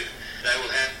 2022, they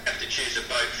will have to choose a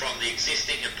boat from the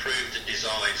existing approved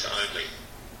designs only.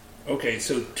 Okay,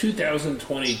 so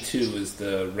 2022 is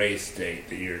the race date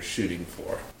that you're shooting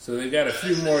for. So they've got a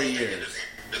few more years.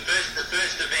 The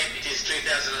first event is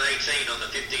 2018 on the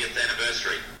 50th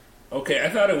anniversary. Okay, I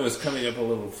thought it was coming up a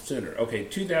little sooner. Okay,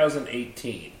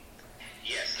 2018.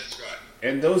 Yes, that's right.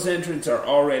 And those entrants are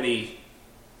already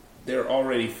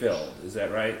filled, is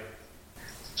that right?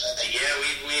 Yeah,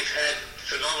 we've had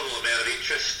phenomenal amount of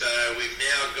interest. We've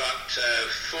now got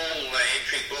full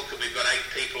entry book, and we've got 8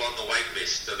 people on the wait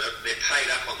list. So they're paid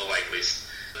up on the wait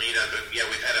list. But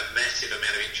we've had a massive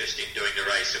amount of interest in doing the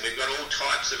race, and we've got all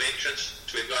types of entrants.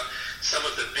 We've got some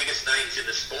of the biggest names in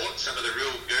the sport, some of the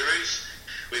real gurus.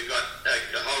 We've got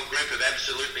a whole group of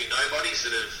absolutely nobodies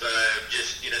that have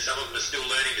some of them are still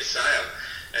learning to sail.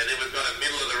 And then we've got a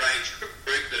middle-of-the-range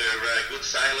group that are good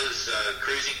sailors,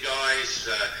 cruising guys.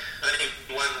 Only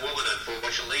one woman,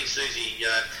 unfortunately, Susie.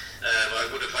 I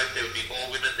would have hoped there would be more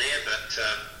women there, but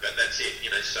that's it.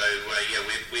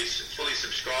 We're fully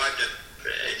subscribed, and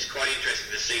it's quite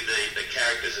interesting to see the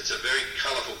characters. It's a very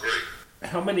colourful group.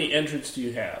 How many entrants do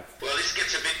you have? Well, this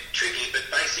gets a bit tricky, but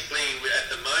basically at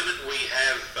the moment we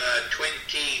have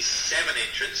 27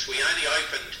 entrants. We only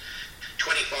opened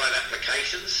 25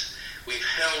 applications. We've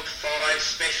held 5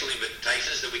 special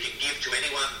invitations that we can give to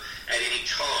anyone at any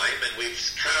time, and we've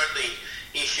currently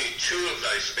issued 2 of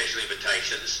those special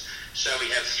invitations. So we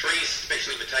have 3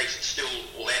 special invitations still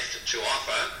left to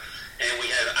offer, and we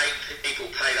have 8 people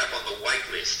paid up on the wait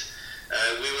list.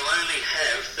 We will only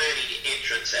have 30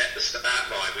 entrants at the start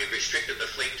line. We've restricted the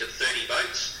fleet to 30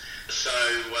 boats, so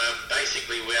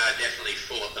basically we are definitely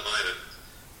full at the moment.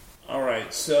 All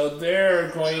right, so they're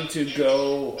going to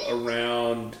go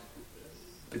around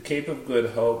the Cape of Good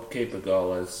Hope, Cape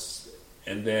Agulhas,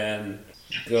 and then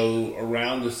go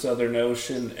around the Southern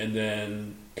Ocean, and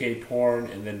then Cape Horn,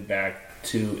 and then back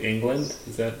to England.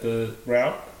 Is that the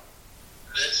route?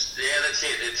 That's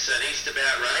it. It's an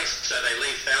east-about race, so they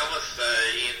leave Falmouth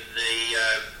in the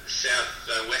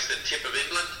south-western tip of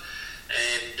England,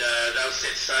 and they'll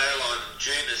set sail on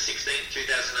June the 16th,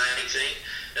 2018,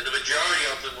 and the majority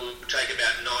of them will take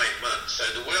about 9 months. So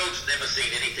the world's never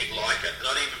seen anything like it,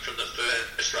 not even from the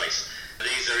first race.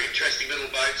 These are interesting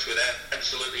little boats with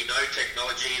absolutely no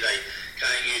technology. They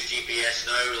can't use GPS,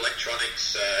 no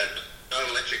electronics, no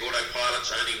electric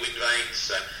autopilots, only wind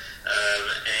vanes, and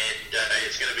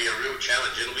it's going to be a real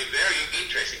challenge. It'll be very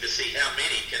interesting to see how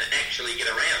many can actually get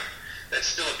around. That's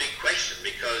still a big question,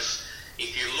 because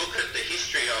if you look at the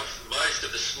history of most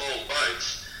of the small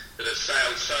boats that have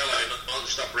sailed solo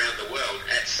non-stop around the world,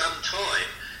 at some time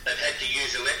they've had to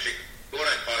use electric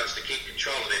autopilots to keep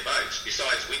control of their boats,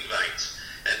 besides wind vanes.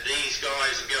 And these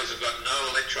guys and girls have got no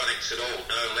electronics at all,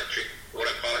 no electric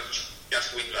autopilots,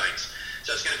 just wind vanes.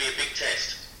 So it's going to be a big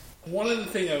test. One of the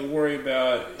things I worry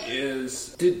about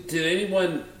is,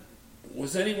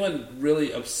 was anyone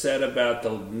really upset about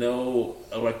the no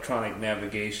electronic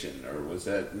navigation, or was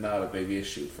that not a big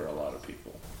issue for a lot of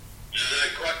people?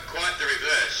 Quite the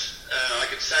reverse. I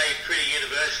could say pretty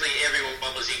universally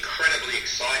everyone was incredibly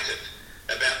excited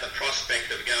about the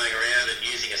prospect of going around and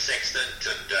using a sextant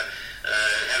and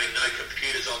having no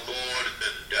computers on board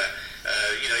and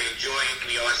enjoying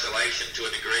the isolation to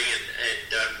a degree and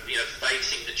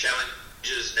facing the challenge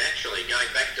just naturally, going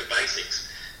back to basics.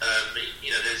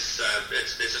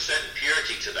 There's a certain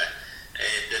purity to that,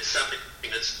 and it's something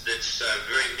that's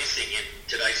very missing in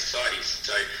today's society.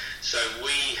 So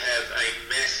we have a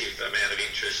massive amount of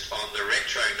interest on the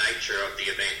retro nature of the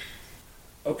event.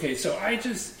 Okay, so I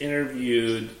just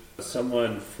interviewed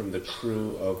someone from the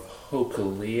crew of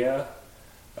Hokulea,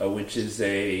 which is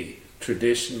a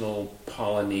traditional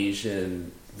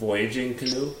Polynesian voyaging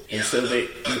canoe. And so they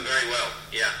very well,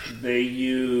 yeah. They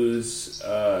use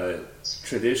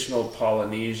traditional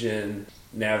Polynesian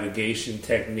navigation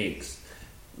techniques.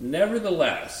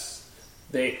 Nevertheless,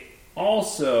 they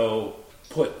also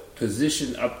put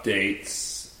position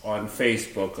updates on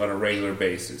Facebook on a regular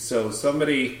basis. So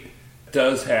somebody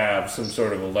does have some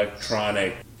sort of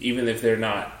electronic, even if they're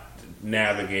not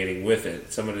navigating with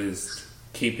it, someone is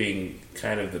keeping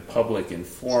kind of the public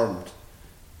informed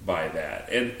by that.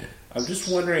 And I'm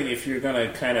just wondering if you're going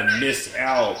to kind of miss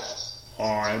out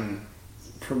on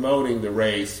promoting the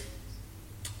race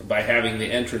by having the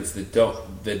entrants that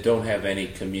don't have any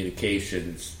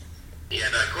communications. Yeah,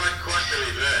 no, quite the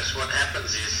reverse. What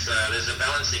happens is there's a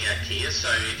balancing act here. So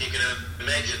if you can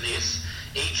imagine this,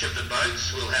 each of the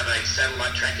boats will have a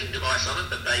satellite tracking device on it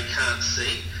that they can't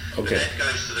see. Okay. But that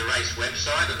goes to the race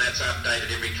website, and that's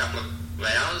updated every couple of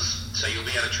hours, so you'll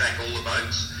be able to track all the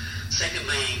boats.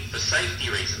 Secondly, for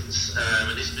safety reasons,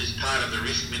 and this is part of the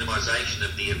risk minimisation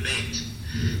of the event,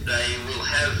 they will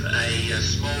have a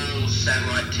small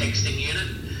satellite texting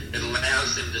unit. It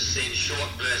allows them to send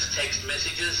short burst text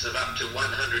messages of up to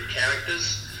 100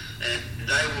 characters, and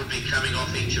they will be coming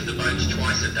off each of the boats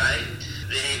twice a day.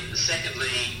 Then,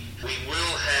 secondly, we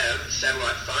will have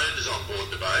satellite phones on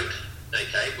board the boat,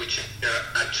 okay, which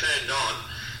are turned on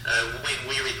when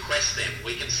we request them.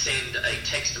 We can send a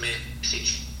text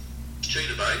message to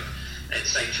the boat and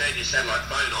say, turn your satellite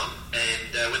phone on,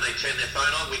 and when they turn their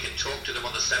phone on, we can talk to them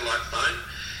on the satellite phone.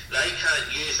 They can't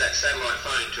use that satellite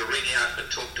phone to ring out and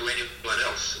talk to anyone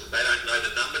else. They don't know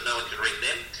the number, no one can ring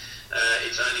them.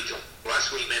 It's only to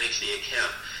us, we manage the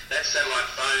account. That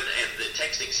satellite phone and the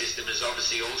texting system is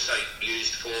obviously also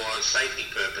used for safety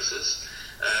purposes.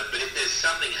 But if there's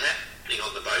something happening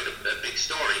on the boat, a big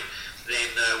story,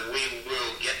 then we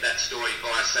will get that story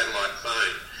via satellite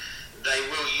phone. They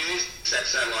will use that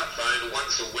satellite phone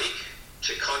once a week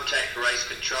to contact race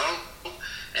control,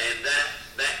 and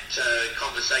that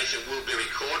conversation will be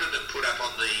recorded and put up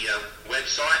on the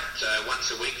website once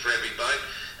a week for every boat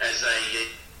as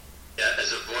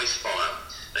a voice file.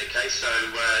 Okay, so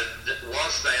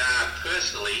whilst they are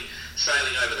personally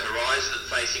sailing over the horizon and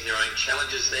facing their own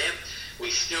challenges there,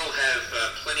 we still have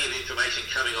plenty of information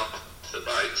coming off the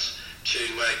boats to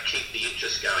keep the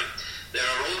interest going. There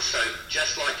are also,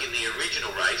 just like in the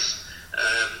original race,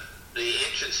 the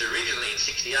entrants originally in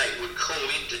 68 would call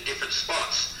into different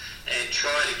spots and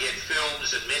try to get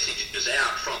films and messages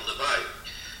out from the boat.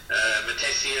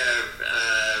 Matesia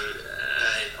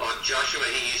on Joshua,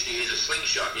 he used to use a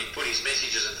slingshot. He'd put his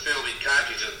messages and film in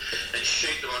cartridges and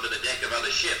shoot them onto the deck of other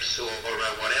ships or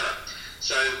whatever.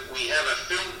 So we have a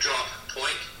film drop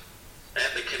point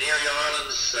at the Canary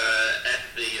Islands, at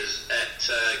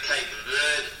Cape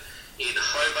Verde, in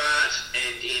Hobart,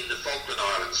 and in the Falkland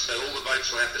Islands. So all the boats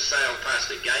will have to sail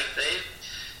past a gate there,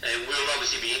 and we'll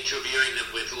obviously be interviewing them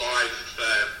with live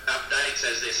updates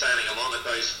as they're sailing along at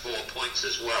those 4 points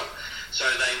as well. So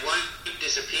they won't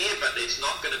disappear, but it's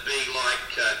not going to be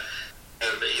like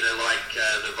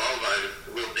the Volvo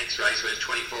World Next Race, where it's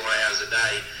 24 hours a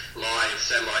day live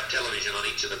satellite television on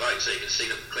each of the boats, so you can see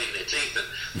them cleaning their teeth and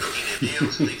cooking their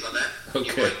meals and things like that.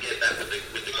 Okay. You won't get that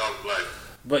with the Golden Globe.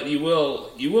 But you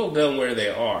will know where they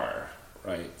are,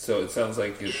 right? So it sounds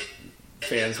like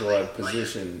fans will have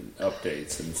position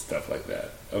updates and stuff like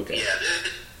that. Okay. Yeah,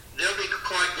 there'll be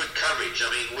quite good coverage. I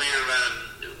mean,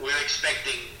 we're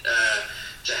expecting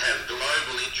to have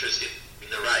global interest in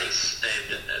the race,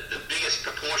 and the biggest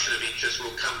proportion of interest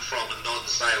will come from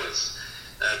non-sailors,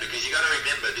 because you've got to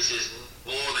remember, this is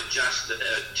more than just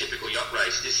a typical yacht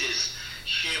race. This is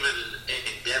human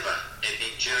endeavour and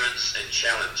endurance and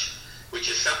challenge, which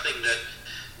is something that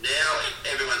now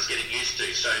everyone's getting used to.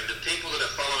 So the people that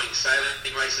are following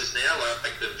sailing races now,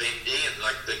 like the Vendée and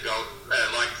like the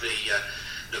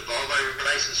Volvo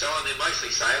race and so on, they're mostly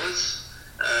sailors.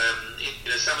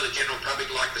 Some of the general public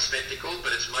like the spectacle,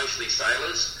 but it's mostly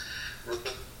sailors.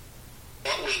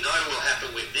 What we know will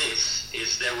happen with this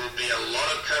is there will be a lot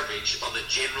of coverage on the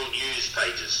general news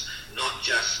pages, not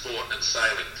just sport and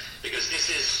sailing, because this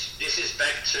is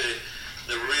back to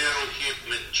the real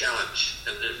human challenge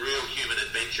and the real human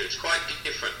adventure. It's quite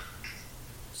different.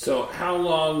 So how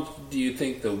long do you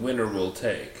think the winter will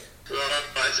take? Well,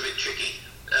 it's a bit tricky.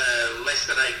 Less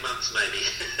than 8 months months maybe.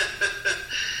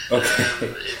 Okay.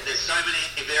 There's so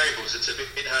many variables, it's a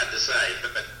bit hard to say,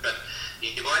 but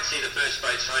you might see the first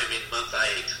boats home in month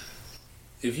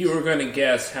 8. If you were going to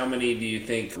guess, how many do you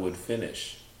think would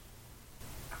finish?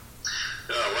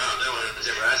 Oh, wow, no one has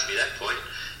ever asked me that point.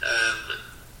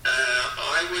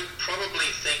 I would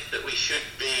probably think that we should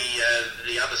be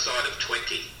the other side of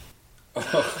 20.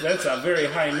 Oh, that's a very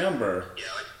high number. Yeah.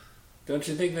 Don't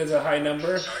you think that's a high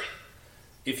number? Sorry?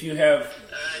 If you have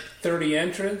 30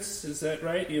 entrants, is that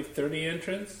right? You have 30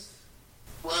 entrants?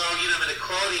 Well, the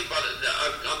quality, but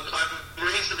I'm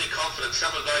reasonably confident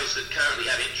some of those that currently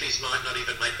have entries might not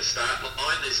even make the start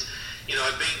line. There's,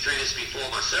 I've been through this before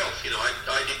myself.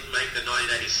 I didn't make the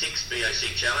 1986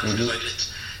 BOC Challenge because I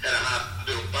just had a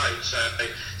half-built boat. So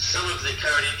some of the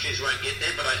current entries won't get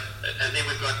there, and then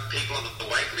we've got people on the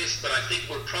wait list. But I think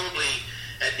we'll probably,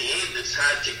 at the end, it's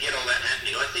hard to get all that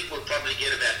happening. I think we'll probably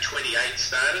get about 28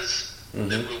 starters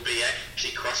that will be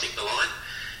actually crossing the line.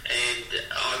 And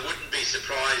I wouldn't be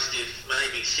surprised if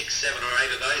maybe 6, 7 or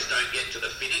 8 of those don't get to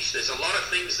the finish. There's a lot of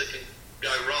things that can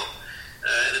go wrong.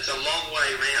 And it's a long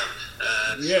way round.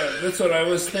 That's what I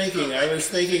was thinking. I was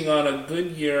thinking on a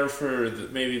good year for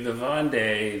maybe the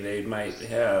Vendée, they might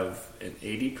have an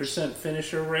 80%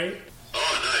 finisher rate. Oh,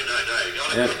 no.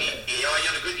 On a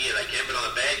good year they can, but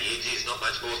on a bad year, geez, not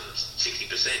much more than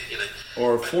 60%,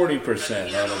 Or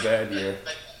 40% on a bad year.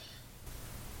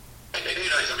 Who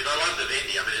knows? I love the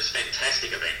Vendée. It's a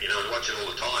fantastic event. I watch it all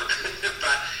the time.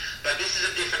 but this is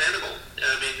a different animal.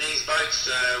 These boats,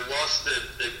 whilst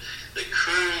the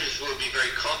crews will be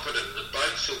very competent, the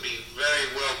boats will be very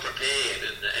well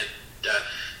prepared, and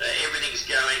everything's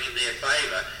going in their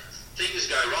favour, things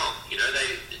go wrong.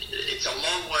 It's a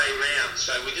long way round.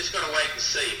 So we just got to wait and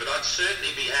see. But I'd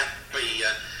certainly be happy,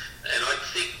 and I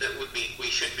think that we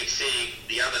should be seeing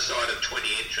the other side of 20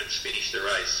 entrants finish the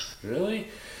race. Really?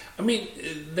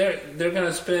 They're going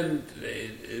to spend,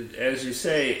 as you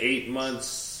say, 8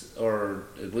 months or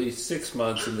at least 6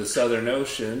 months in the Southern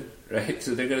Ocean, right?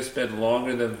 So they're going to spend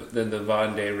longer than the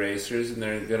Vendée racers, and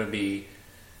they're going to be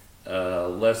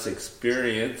less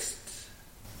experienced.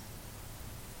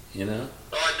 Oh no,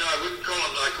 I wouldn't call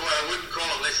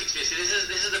them less experienced.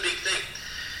 This is the big thing.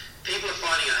 People are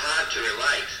finding it hard to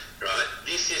relate. Right?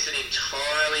 This is an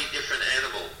entirely different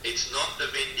animal. It's not the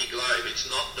Vendée Globe. It's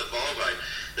not the Volvo.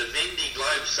 The Vendée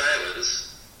Globe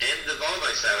sailors and the Volvo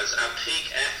sailors are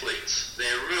peak athletes.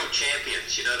 They're real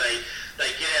champions. They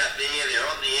get out there, they're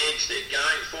on the edge, they're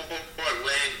going forward,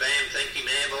 wham, bam, thank you,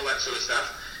 ma'am, all that sort of stuff.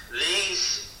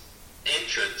 These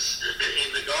entrants in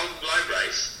the Golden Globe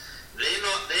race, they're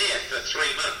not there for 3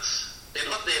 months. They're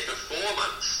not there for 4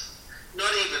 months. Not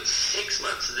even 6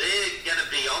 months. They're going to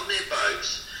be on their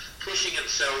boats, pushing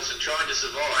themselves and trying to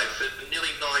survive for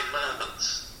nearly 9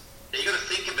 months. Now, you've got to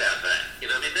think about that.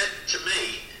 That, to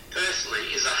me, personally,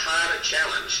 is a harder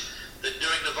challenge than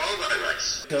doing the Volvo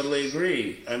race. Totally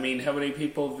agree. How many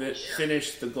people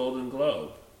finished the Golden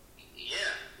Globe? Yeah,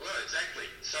 well, exactly.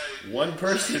 So one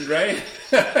person, right?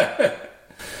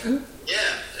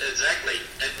 Yeah, exactly.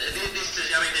 And this is,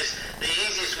 the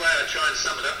easiest way to try and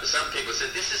sum it up to some people is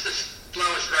that this is the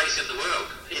slowest race in the world.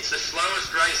 It's the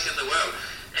slowest race in the world.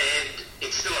 And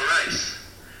it's still a race.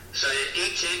 So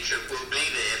each entrant will be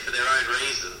there for their own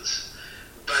reasons.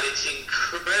 But it's an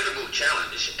incredible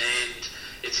challenge, and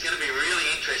it's going to be really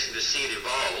interesting to see it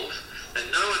evolve. And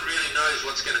no one really knows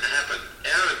what's going to happen.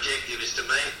 Our objective is to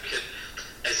make it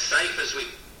as safe as we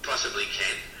possibly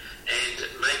can and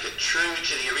make it true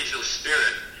to the original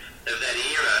spirit of that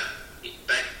era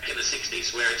back in the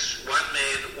 60s, where it's one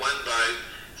man, one boat,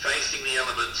 facing the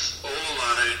elements, all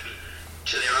alone,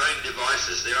 to their own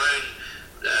devices, their own,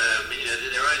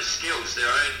 their own skills, their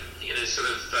own,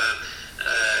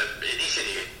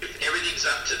 initiative. Everything's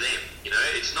up to them.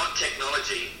 It's not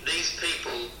technology. These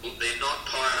people, they're not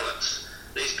pilots.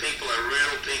 These people are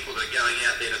real people that are going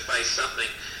out there to face something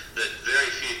that very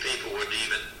few people would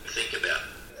even think about.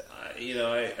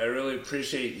 I really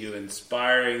appreciate you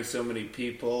inspiring so many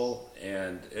people.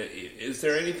 And is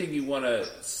there anything you want to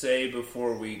say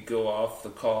before we go off the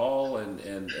call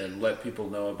and let people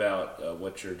know about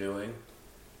what you're doing?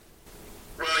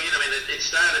 Well, it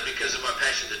started because of my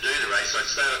passion to do the race. I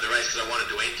started the race because I wanted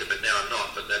to enter, but now I'm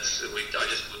not. But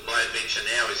my adventure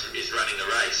now is running the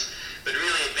race. But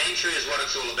really, adventure is what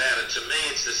it's all about. And to me,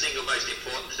 it's the single most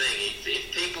important thing.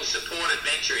 If people support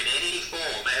adventure in any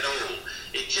form at all,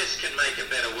 it just can make a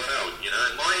better world.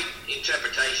 My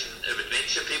interpretation of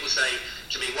adventure, people say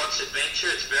to me, what's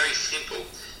adventure? It's very simple.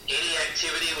 Any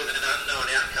activity with an unknown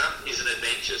outcome is an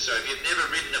adventure. So if you've never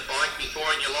ridden a bike before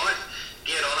in your life,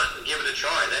 get on it and give it a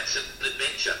try. That's an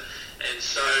adventure. And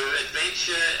so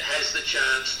adventure has the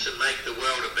chance to make the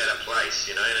world a better place,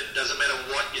 and it doesn't matter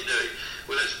what you do.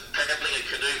 Whether it's paddling a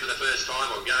canoe for the first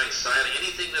time or going sailing,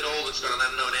 anything at all that's got an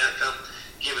unknown outcome,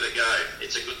 give it a go.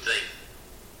 It's a good thing.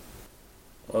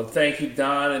 Well, thank you,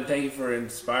 Don, and thank you for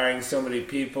inspiring so many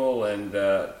people. And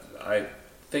I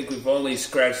think we've only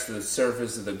scratched the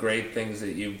surface of the great things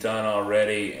that you've done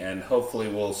already, and hopefully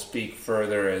we'll speak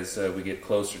further as we get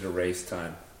closer to race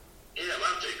time. Yeah,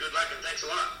 love to. Good luck, and thanks a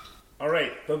lot. All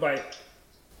right, bye-bye.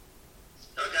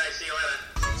 Okay, see you later.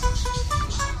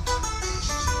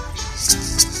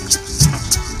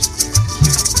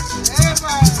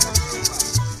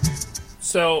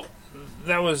 So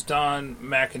that was Don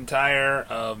McIntyre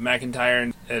of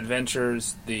McIntyre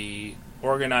Adventures, the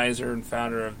organizer and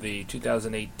founder of the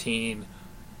 2018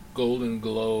 Golden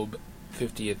Globe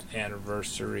 50th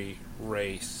anniversary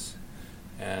race.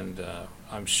 And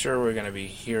I'm sure we're going to be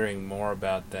hearing more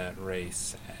about that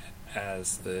race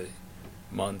as the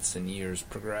months and years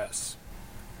progress.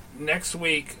 Next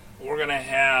week, we're going to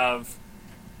have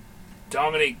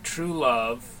Dominic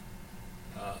Truelove,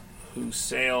 who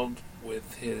sailed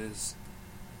with his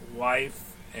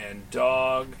wife and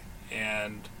dog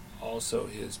and also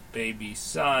his baby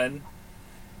son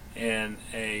in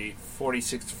a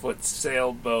 46-foot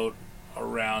sailboat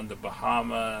around the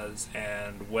Bahamas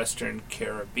and Western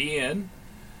Caribbean,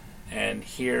 and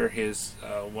hear his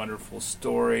wonderful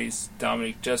stories.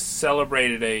 Dominic just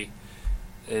celebrated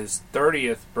his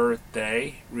 30th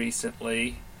birthday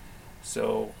recently,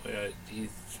 so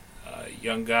he's a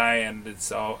young guy, and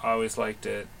I always like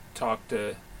to talk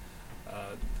to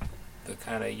the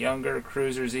kind of younger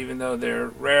cruisers, even though they're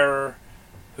rarer,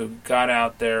 who got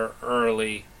out there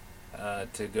early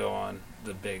to go on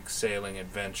the big sailing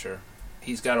adventure.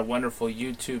 He's got a wonderful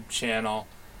YouTube channel,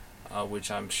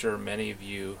 which I'm sure many of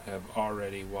you have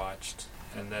already watched,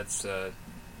 and that's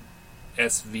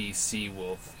SV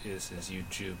Seawolf is his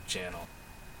YouTube channel.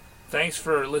 Thanks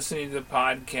for listening to the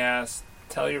podcast.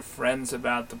 Tell your friends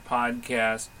about the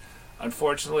podcast.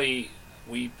 Unfortunately,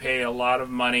 we pay a lot of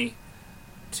money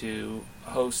to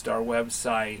host our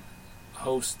website,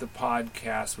 host the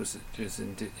podcast, which is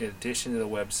in addition to the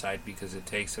website because it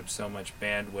takes up so much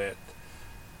bandwidth.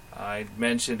 I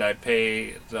mentioned I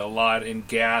pay a lot in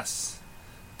gas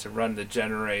to run the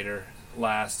generator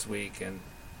last week and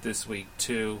this week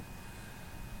too.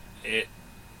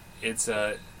 It's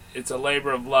a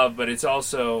labor of love, but it's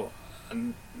also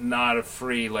not a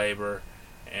free labor,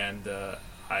 and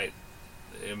I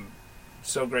am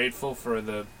so grateful for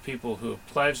the people who have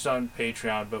pledged on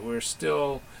Patreon, but we're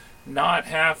still not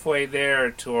halfway there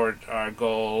toward our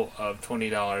goal of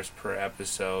 $20 per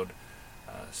episode,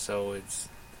 so it's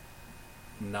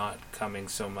not coming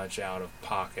so much out of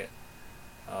pocket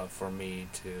for me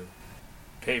to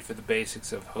pay for the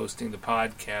basics of hosting the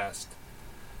podcast.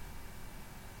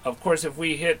 Of course, if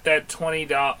we hit that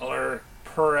 $20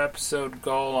 per episode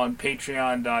goal on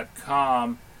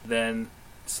patreon.com, then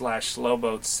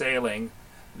 /slowboat sailing,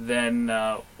 then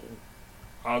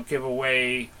I'll give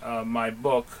away my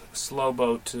book,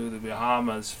 Slowboat to the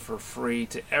Bahamas, for free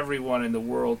to everyone in the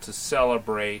world to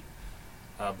celebrate,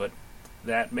 but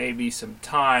that may be some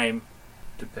time,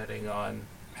 depending on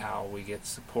how we get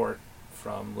support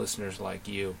from listeners like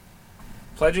you.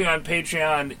 Pledging on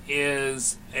Patreon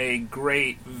is a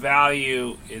great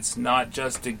value. It's not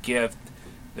just a gift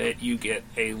that you get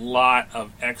a lot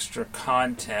of extra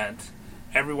content.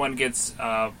 Everyone gets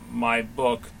my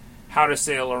book, How to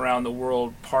Sail Around the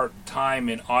World Part-Time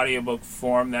in audiobook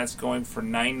form. That's going for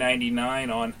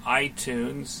 $9.99 on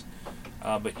iTunes,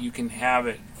 but you can have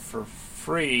it for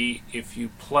free if you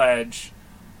pledge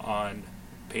on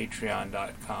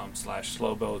patreon.com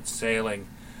 /slowboatsailing.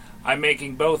 I'm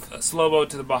making both Slowboat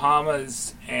to the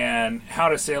Bahamas and How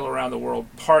to Sail Around the World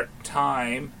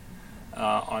part-time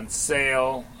on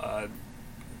sale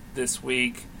this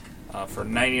week for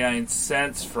 99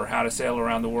 cents for How to Sail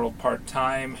Around the World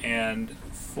part-time and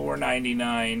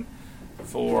 $4.99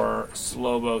 for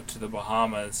Slowboat to the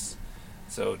Bahamas.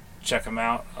 So check them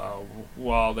out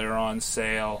while they're on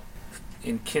sale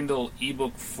in Kindle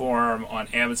ebook form on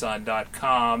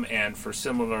Amazon.com and for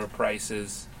similar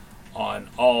prices on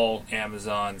all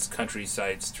Amazon's country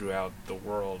sites throughout the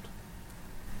world.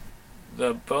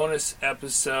 The bonus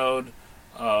episode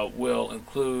will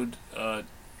include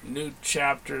new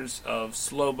chapters of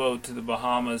Slowboat to the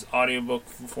Bahamas audiobook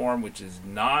form, which is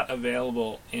not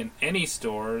available in any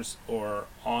stores or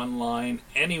online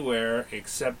anywhere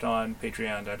except on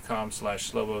patreon.com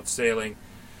 /slowboatsailing.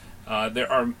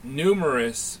 There are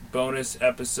numerous bonus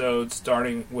episodes,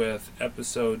 starting with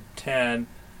episode 10,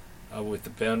 with the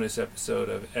bonus episode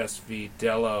of SV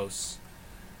Delos,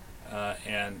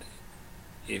 and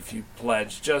if you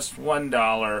pledge just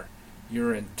 $1,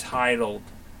 you're entitled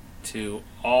to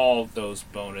all those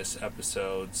bonus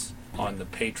episodes on the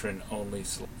patron-only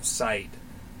site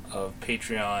of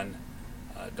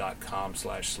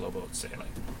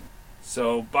patreon.com/slowboatsailing.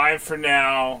 So bye for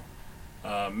now.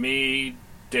 Me,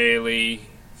 Daly,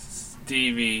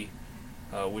 Stevie,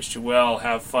 wish you well.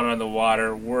 Have fun on the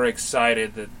water. We're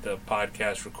excited that the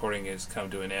podcast recording has come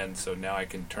to an end, so now I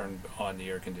can turn on the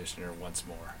air conditioner once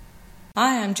more.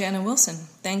 Hi, I'm Jana Wilson.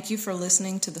 Thank you for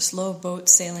listening to the Slow Boat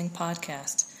Sailing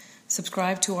Podcast.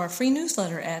 Subscribe to our free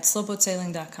newsletter at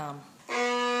slowboatsailing.com.